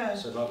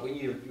so like when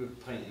you were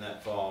painting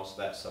that vase,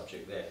 that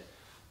subject there,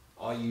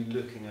 are you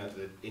looking at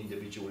the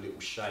individual little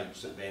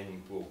shapes that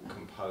then will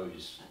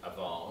compose a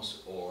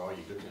vase, or are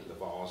you looking at the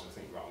vase and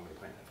think, right, I'm going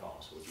to paint that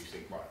vase, or do you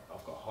think, right,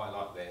 I've got a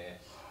highlight there?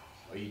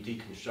 Are you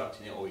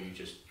deconstructing it, or are you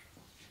just?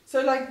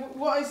 So like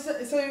what I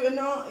said,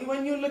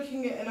 when you're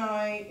looking at an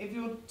eye, if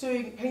you're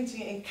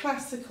painting it in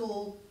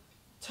classical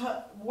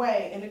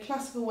way,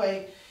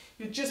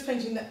 you're just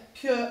painting that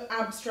pure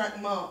abstract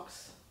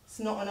marks. It's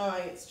not an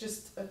eye, it's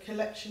just a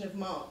collection of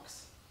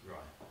marks.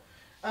 Right.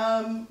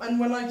 And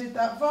when I did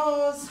that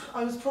vase,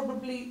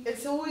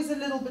 it's always a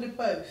little bit of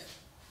both.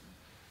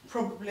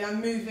 Probably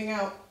I'm moving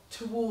out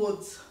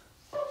towards,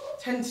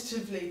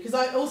 tentatively, because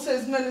I also,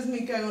 as well as me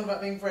going on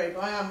about being brave,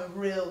 I am a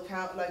real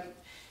coward,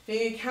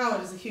 being a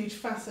coward is a huge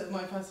facet of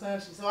my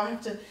personality, so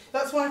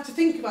that's why I have to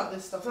think about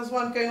this stuff, that's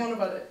why I'm going on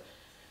about it,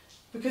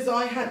 because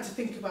I had to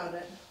think about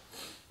it.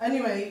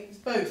 Anyway, it's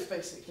both,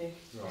 basically.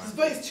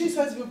 Right. It's two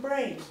sides of your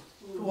brain,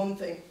 for one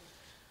thing.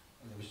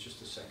 And there was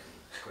just a second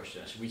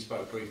question. Actually, we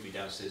spoke briefly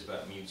downstairs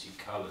about muted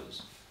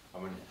colours. I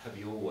mean, have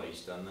you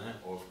always done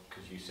that, or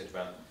because you said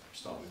about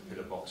starting with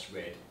pillar box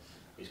red,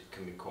 it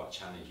can be quite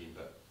challenging?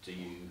 But do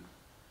you?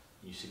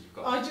 You said you've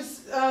got. I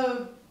just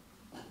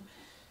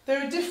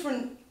there are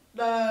different.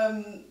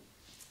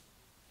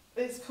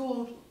 It's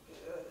called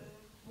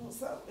what's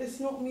that? It's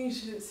not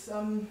muted. It's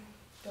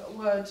that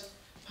word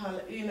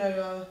palette. You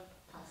know,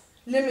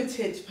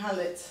 limited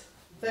palette.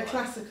 They're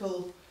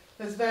classical.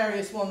 There's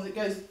various ones. It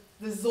goes.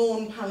 The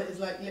Zorn palette is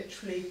like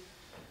literally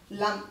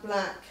lamp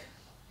black.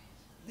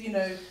 You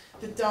know,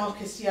 the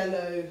darkest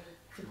yellow,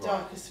 the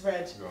darkest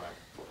red. Right.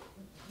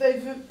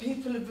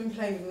 People have been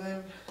playing with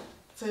them.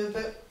 So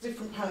there are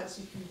different palettes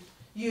you can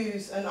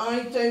use, and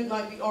I don't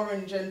like the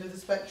orange end of the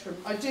spectrum.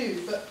 I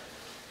do, but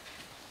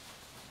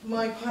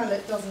my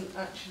palette doesn't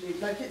actually.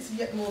 Like, it's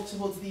yet more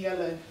towards the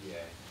yellow.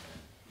 Yeah.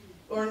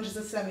 Orange is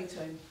a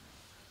semitone.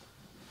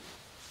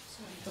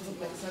 Doesn't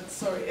make sense.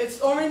 Sorry.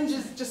 It's orange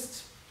is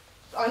just.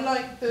 I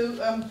like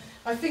the.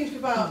 I think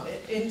about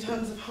it in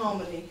terms of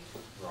harmony.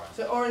 Right.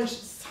 So orange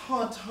is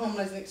hard to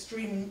harmonise an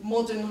extreme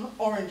modern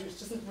orange, which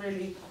doesn't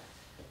really.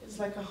 It's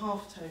like a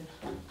half tone.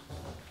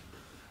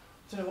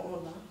 Don't know what I'm on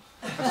about.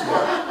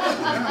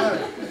 No,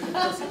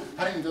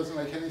 painting doesn't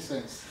make any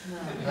sense. No.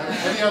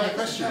 Any other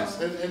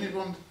questions?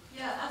 Anyone?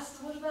 Yeah,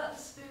 Aster, what about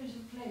the spirit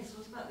of place?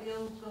 What about the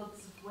old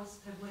gods of West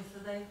Penwith?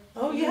 Are they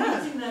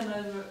meeting them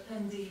over at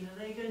Pendine? Are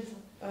they going to...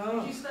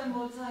 Do you spend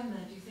more time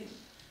there? Do you think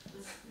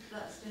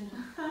that's going to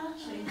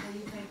change how you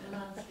paint the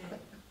landscape?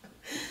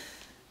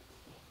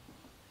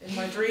 In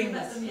my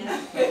dreams.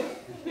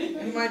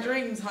 In my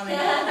dreams, honey.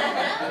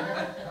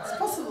 It's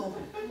possible.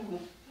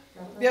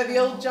 Yeah, the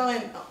old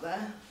giant up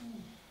there.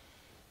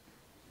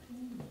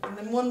 And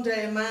then one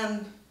day a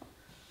man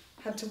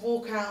had to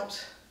walk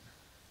out,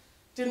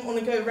 didn't want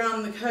to go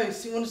round the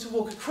coast, he wanted to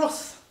walk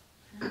across.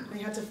 And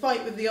he had to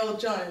fight with the old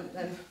giant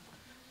then.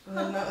 And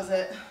then that was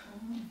it.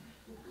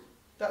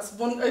 That's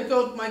one, oh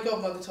God, my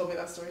godmother told me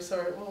that story,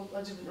 sorry. Well,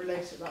 I didn't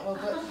relate it that well,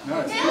 but...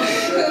 No, it's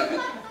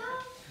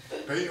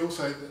but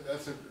also,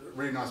 that's a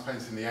really nice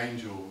painting, the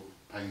angel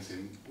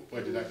painting.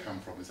 Where did that come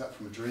from? Is that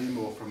from a dream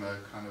or from a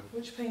kind of...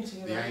 Which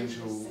painting? The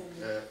angel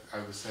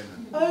over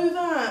Senna. Oh,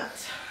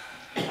 that!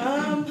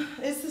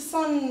 It's the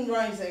sun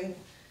rising,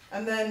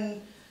 and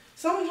then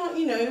sometimes,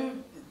 you know,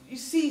 you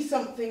see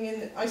something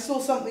in... I saw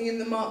something in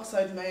the marks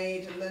I'd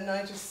made, and then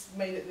I just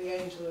made it the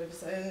angel over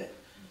Senna.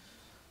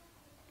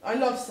 I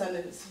love Senna,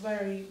 it's a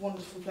very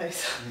wonderful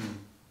place.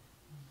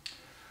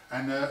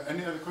 And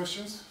any other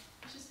questions?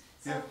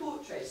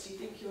 Self-portraits, do you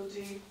think you'll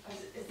do,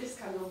 is this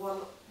kind of a one,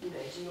 you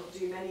know, do you not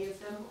do many of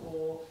them,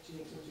 or do you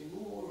think you'll do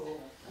more, or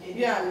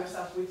involve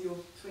yourself with your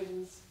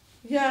twins?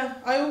 Yeah,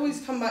 I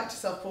always come back to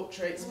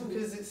self-portraits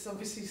because it's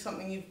obviously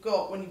something you've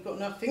got when you've got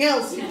nothing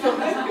else. You've got,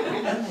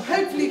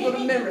 hopefully you've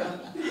got a mirror,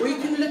 or you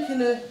can look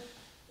in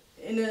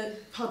a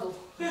puddle.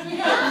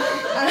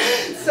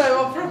 So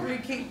I'll probably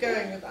keep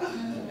going with that.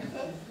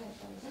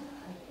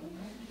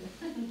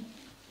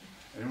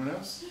 Anyone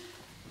else?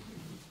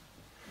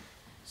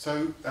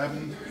 So,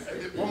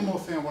 one more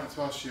thing I wanted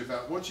to ask you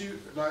about. What do you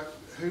like?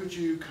 Who do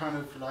you kind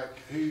of like?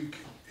 Who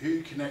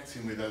you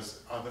connecting with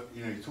as other?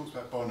 You know, you talked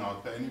about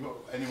Bonnard, but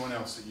anyone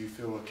else that you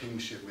feel a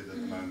kinship with at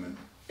the moment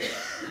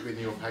in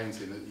your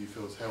painting that you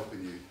feel is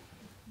helping you?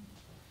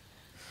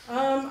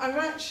 I've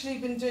actually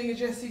been doing a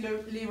Jessie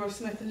Leroy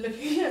Smith and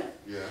looking at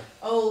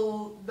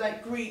old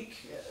like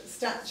Greek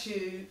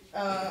statue.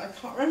 I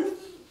can't remember.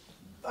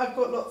 I've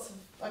got lots of.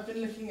 I've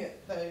been looking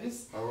at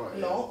those a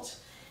lot.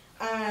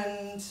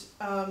 And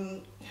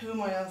who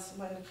am I else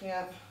am I looking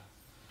at?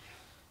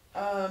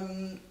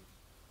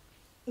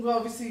 Well,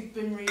 obviously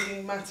been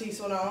reading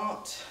Matisse on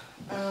art.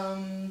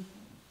 Can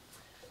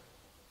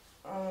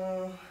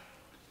I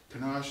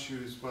ask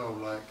you as well,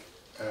 like,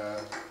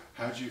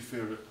 how do you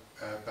feel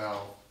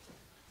about,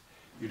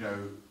 you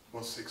know,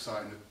 what's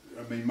exciting?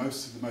 I mean,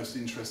 most of the most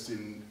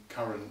interesting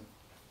current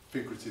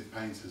figurative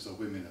painters are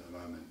women at the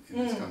moment in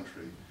this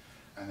country.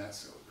 And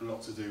that's a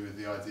lot to do with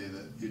the idea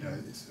that, you know,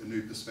 it's a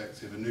new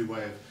perspective, a new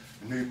way of,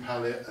 a new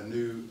palette, a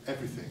new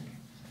everything.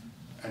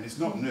 And it's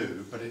not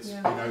new, but it's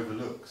been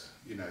overlooked,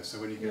 you know. So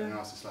when you get an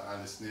artist like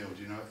Alice Neal,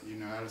 do you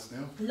know Alice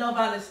Neal? Love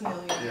Alice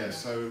Neal, yeah.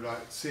 So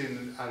like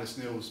seeing Alice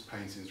Neal's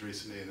paintings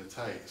recently in the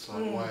Tate, it's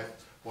like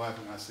why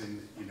haven't I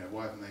seen, you know,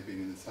 why haven't they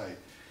been in the Tate?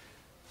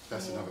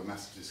 That's another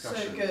massive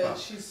discussion. So good, but,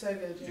 she's so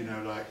good. Yeah. You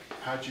know, like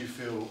how do you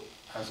feel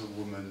as a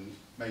woman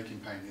making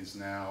paintings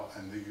now,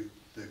 and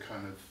the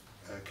kind of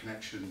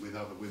connection with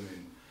other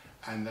women,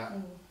 and that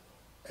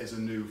as a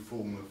new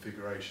form of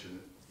figuration,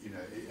 you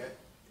know,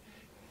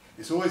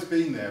 it's always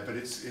been there, but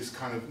it's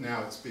kind of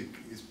now it's been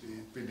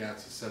able to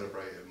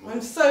celebrate it more.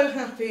 I'm so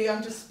happy.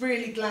 I'm just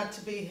really glad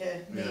to be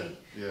here, and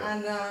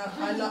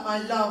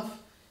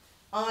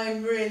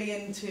I'm really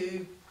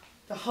into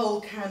the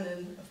whole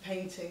canon of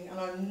painting, and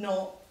I'm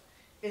not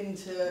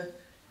into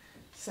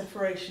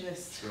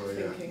separationist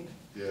thinking.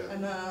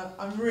 And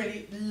I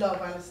really love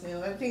Alice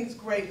Neal. I think it's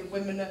great that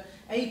women are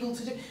able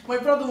to do. My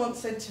brother once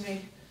said to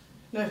me,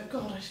 No,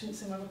 God, I shouldn't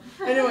say my name.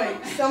 Anyway,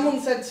 someone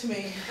said to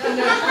me, you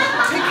know,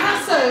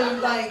 Picasso,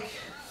 like,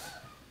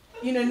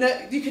 you know,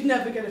 no, you could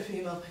never get a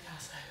female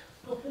Picasso,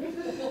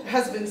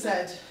 has been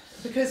said,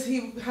 because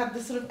he had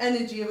the sort of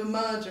energy of a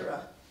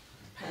murderer,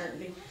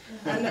 apparently.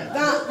 And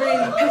that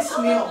really pissed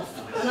me off.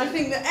 And I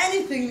think that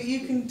anything that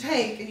you can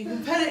take and you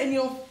can put it in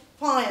your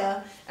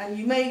fire and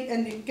you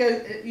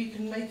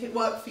can make it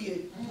work for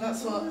you.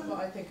 That's what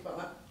I think about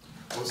that.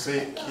 Well,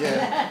 see,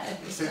 yeah,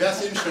 see,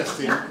 that's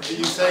interesting.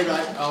 You say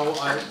like, oh,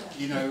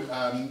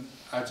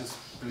 I just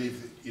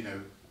believe that, you know,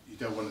 you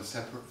don't want to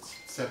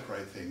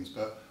separate things,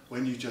 but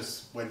when you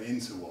just went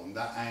into one,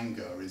 that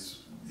anger is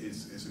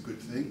a good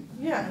thing.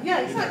 Yeah,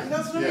 exactly.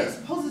 That's what I mean. It's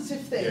a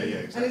positive thing. Yeah,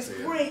 exactly. And it's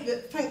great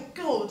that, thank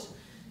God,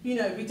 you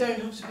know, we don't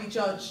have to be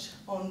judged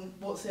on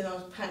what's in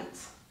our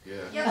pants.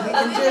 Yeah. We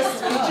can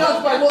just be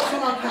judged by what's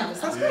on our canvas.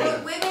 That's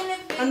great. Women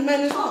have been and men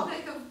the as well.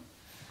 topic of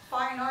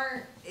fine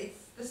art.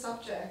 It's the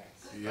subject.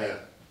 Yeah.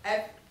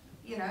 Like,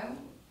 you know,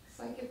 it's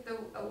like if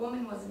a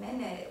woman wasn't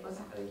in it, it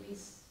wasn't really a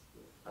piece,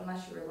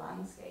 unless you were a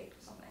landscape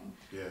or something.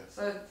 Yeah.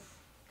 So it's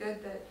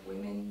good that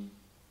women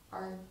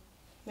are...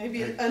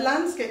 Maybe a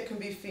landscape can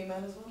be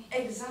female as well.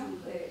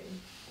 Exactly.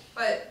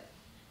 But...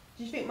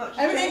 Do you think much...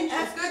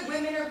 It's good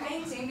women are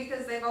painting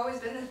because they've always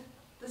been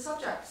the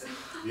subjects.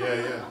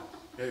 Yeah,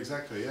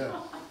 exactly, yeah.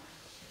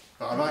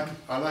 But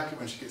I like it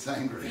when she gets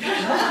angry.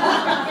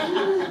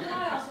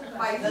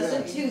 That's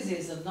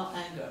enthusiasm, not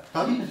anger.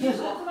 You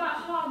talk about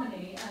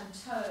harmony and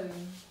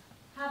tone.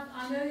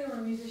 I know you're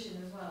a musician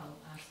as well,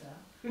 Aster.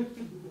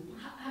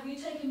 Have you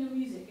taken your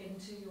music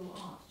into your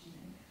art, do you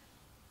think?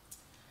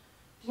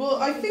 Well,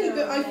 I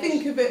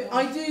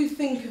do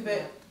think of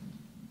it,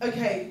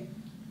 okay,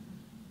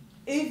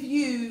 if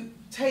you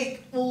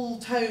take all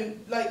tone,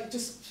 like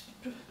just,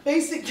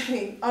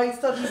 basically, I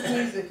studied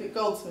music at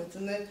Goldsmiths,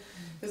 and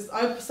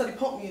I study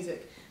pop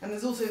music, and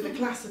there's also the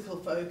classical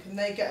folk, and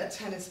they get a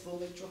tennis ball,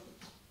 they drop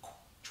it.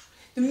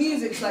 The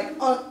music's like,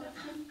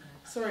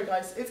 sorry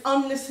guys, it's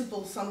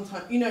unlistenable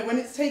sometimes, you know, when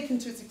it's taken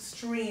to its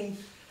extreme.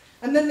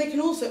 And then they can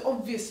also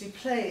obviously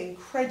play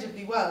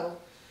incredibly well.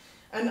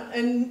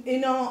 And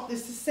in art,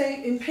 it's the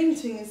same, in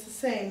painting it's the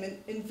same,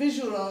 in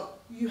visual art,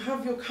 you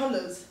have your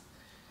colours.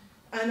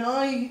 And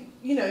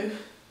you know,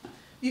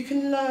 you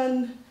can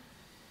learn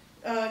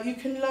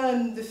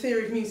the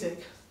theory of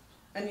music.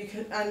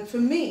 And for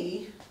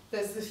me,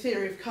 there's the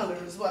theory of colour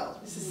as well.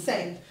 It's the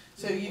same.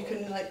 So you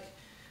can like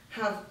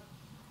have,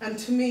 and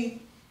to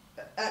me,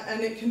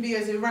 and it can be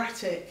as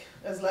erratic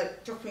as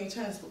like dropping a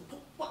tennis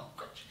ball.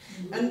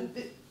 And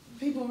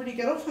people really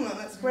get off on that,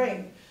 that's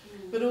great.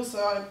 But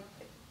also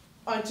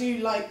I do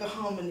like the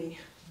harmony,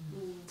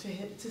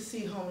 to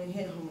see harmony,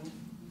 hear harmony.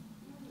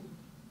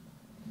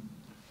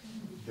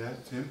 Yeah,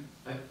 Tim?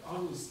 I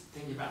was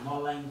thinking about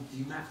Marlene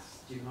Dumas.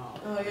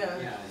 Oh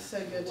yeah, so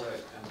good.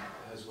 Work and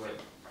her work,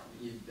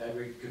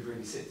 they could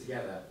really sit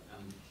together.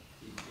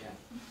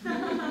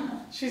 Yeah.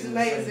 She's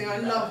amazing. I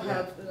love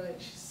her. Like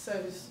she's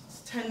so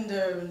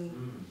tender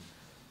and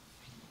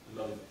a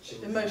lot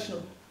of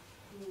emotional.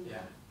 Yeah,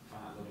 a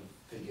lot of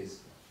figures.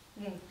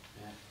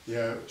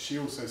 Yeah, she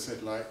also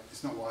said like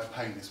it's not what I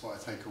paint, it's what I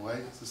take away.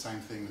 It's the same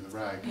thing with the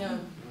rag. Yeah.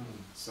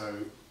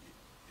 So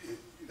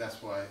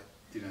that's why,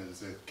 you know,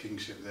 there's a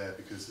kingship there,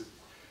 because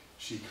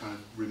she kind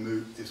of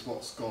removed, it's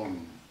what's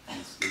gone,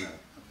 you know,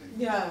 I think.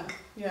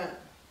 Yeah.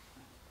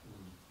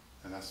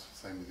 And that's the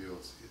same with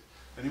yours.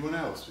 Anyone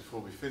else before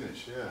we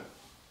finish? Yeah.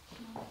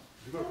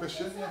 Have you got a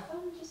question? Yeah.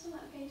 Just on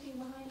that painting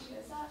behind you,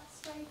 is that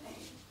spray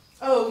paint?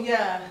 Oh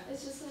yeah.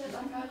 It's just like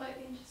I like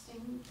the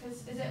interesting,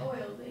 because is it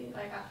oil, the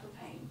like actual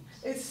paint?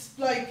 It's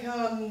like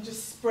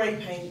just spray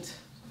paint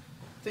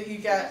that you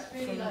get.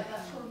 It's really like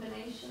that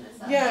combination. Is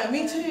that yeah,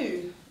 me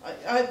too.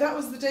 That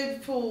was the day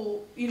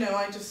before. You know,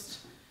 I just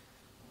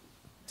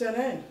don't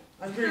know.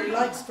 I really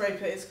like spray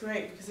paint. It's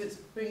great because it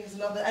brings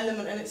another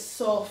element, and it's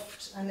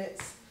soft, and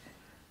it's.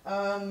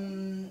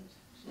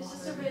 It's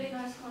just a really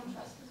nice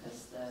contrast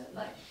because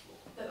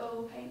the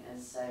oil paint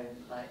is so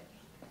like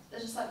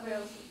there's just like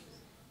real.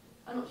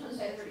 I'm not trying to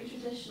say it's really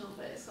traditional,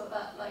 but it's got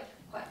that like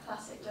quite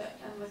classic look,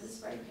 and with the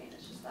spray paint,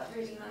 it's just that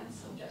really nice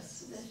sort of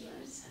juxtaposition.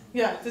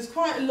 Yeah, there's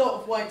quite a lot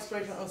of white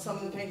spray paint on some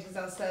of the paintings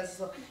downstairs as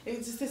well.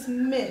 It's just this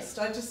mist.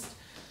 I've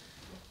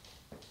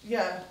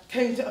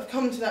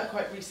come to that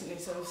quite recently,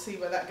 so we'll see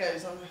where that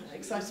goes. I'm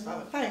excited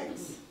about it.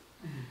 Thanks.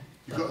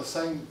 You've got the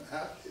same.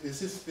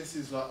 This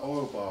is like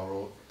oil bar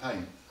or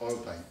paint, oil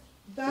paint.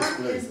 That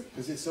is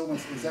because it's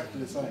almost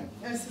exactly the same.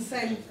 It's the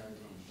same.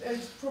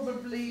 It's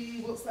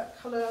probably what's that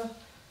colour?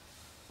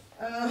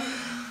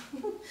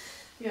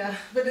 Yeah,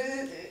 but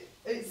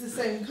it's the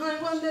same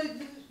kind. Well, no,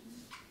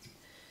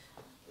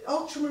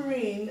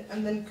 ultramarine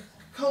and then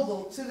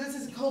cobalt. So this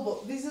is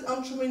cobalt. These are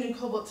ultramarine and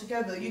cobalt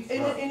together.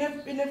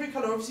 In every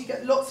colour, obviously, you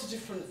get lots of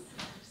different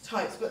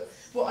types. But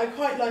what I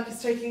quite like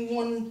is taking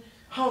one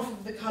half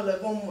of the colour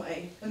one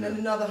way and then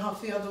another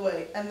half the other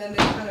way, and then it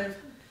kind of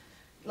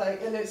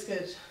like it looks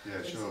good. Yeah,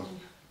 basically. Sure.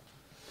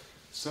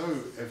 So,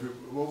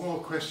 one more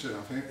question,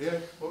 I think. Yeah,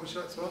 what would you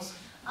like to ask?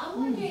 I'm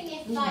wondering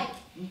if, like,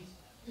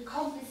 the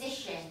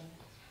composition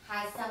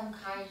has some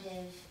kind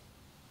of,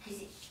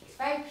 because it's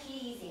very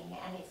pleasing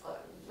and it's got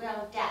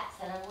real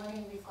depth, and I'm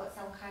wondering if it's got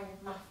some kind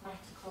of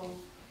mathematical,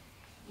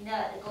 you know,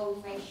 like the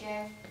golden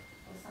ratio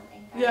or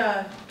something.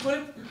 Yeah,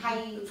 well,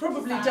 it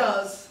probably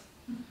does,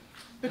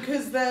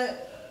 because they're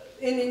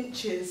in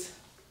inches,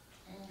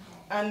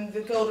 and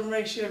the golden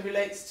ratio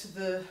relates to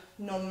the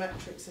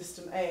non-metric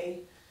system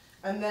A,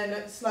 and then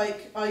it's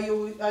like I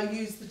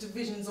use the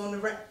divisions on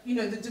the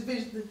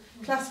the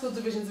classical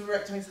divisions of a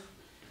rectangle.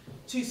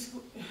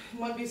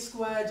 Might be a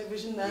square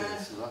division there. Yeah,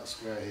 so that's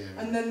square here.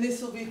 And then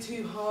this will be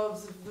 2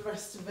 halves of the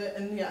rest of it,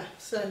 and yeah,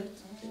 so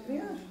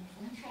yeah.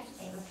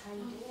 Interesting. How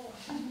you do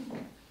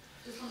it.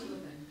 Just one other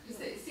thing,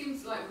 because it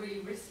seems like really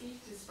risky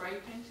to spray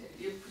paint it.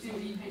 You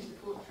presumably you painted the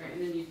portrait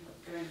and then you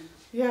go in.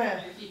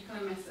 Yeah. If you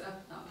kind of mess it up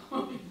at that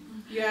point.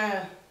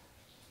 Yeah.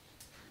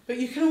 But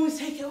you can always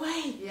take it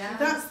away. Yeah.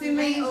 That's the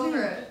amazing thing.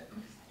 It.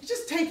 You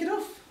just take it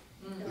off.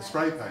 The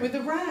spray paint? With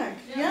a rag.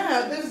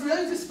 Yeah, there's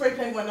loads of spray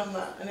paint went on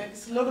that, and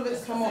a lot of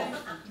it's come off.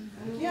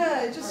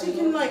 Yeah, just you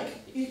can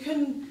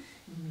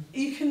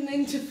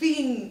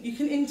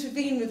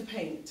intervene with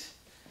paint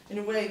in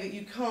a way that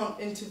you can't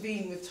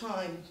intervene with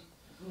time.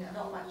 No.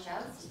 Not much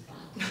else.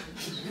 Did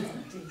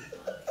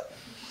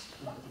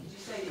you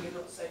say that you're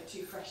not so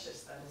too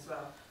precious then as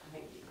well? I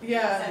think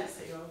yeah. Sense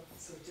that you're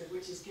sort of,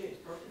 which is good.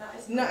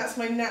 That's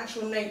my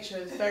natural nature.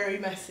 It's very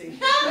messy.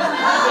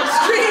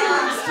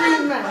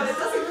 extreme mess.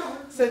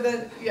 So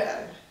then,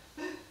 yeah.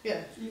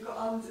 You've got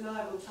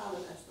undeniable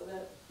talent, Esther.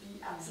 They're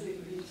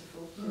absolutely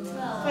beautiful.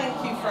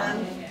 Thank you,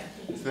 Fran.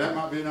 So that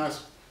might be a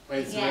nice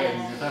way to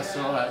end, if that's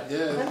all right.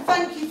 Yeah. And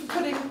thank you for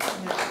putting.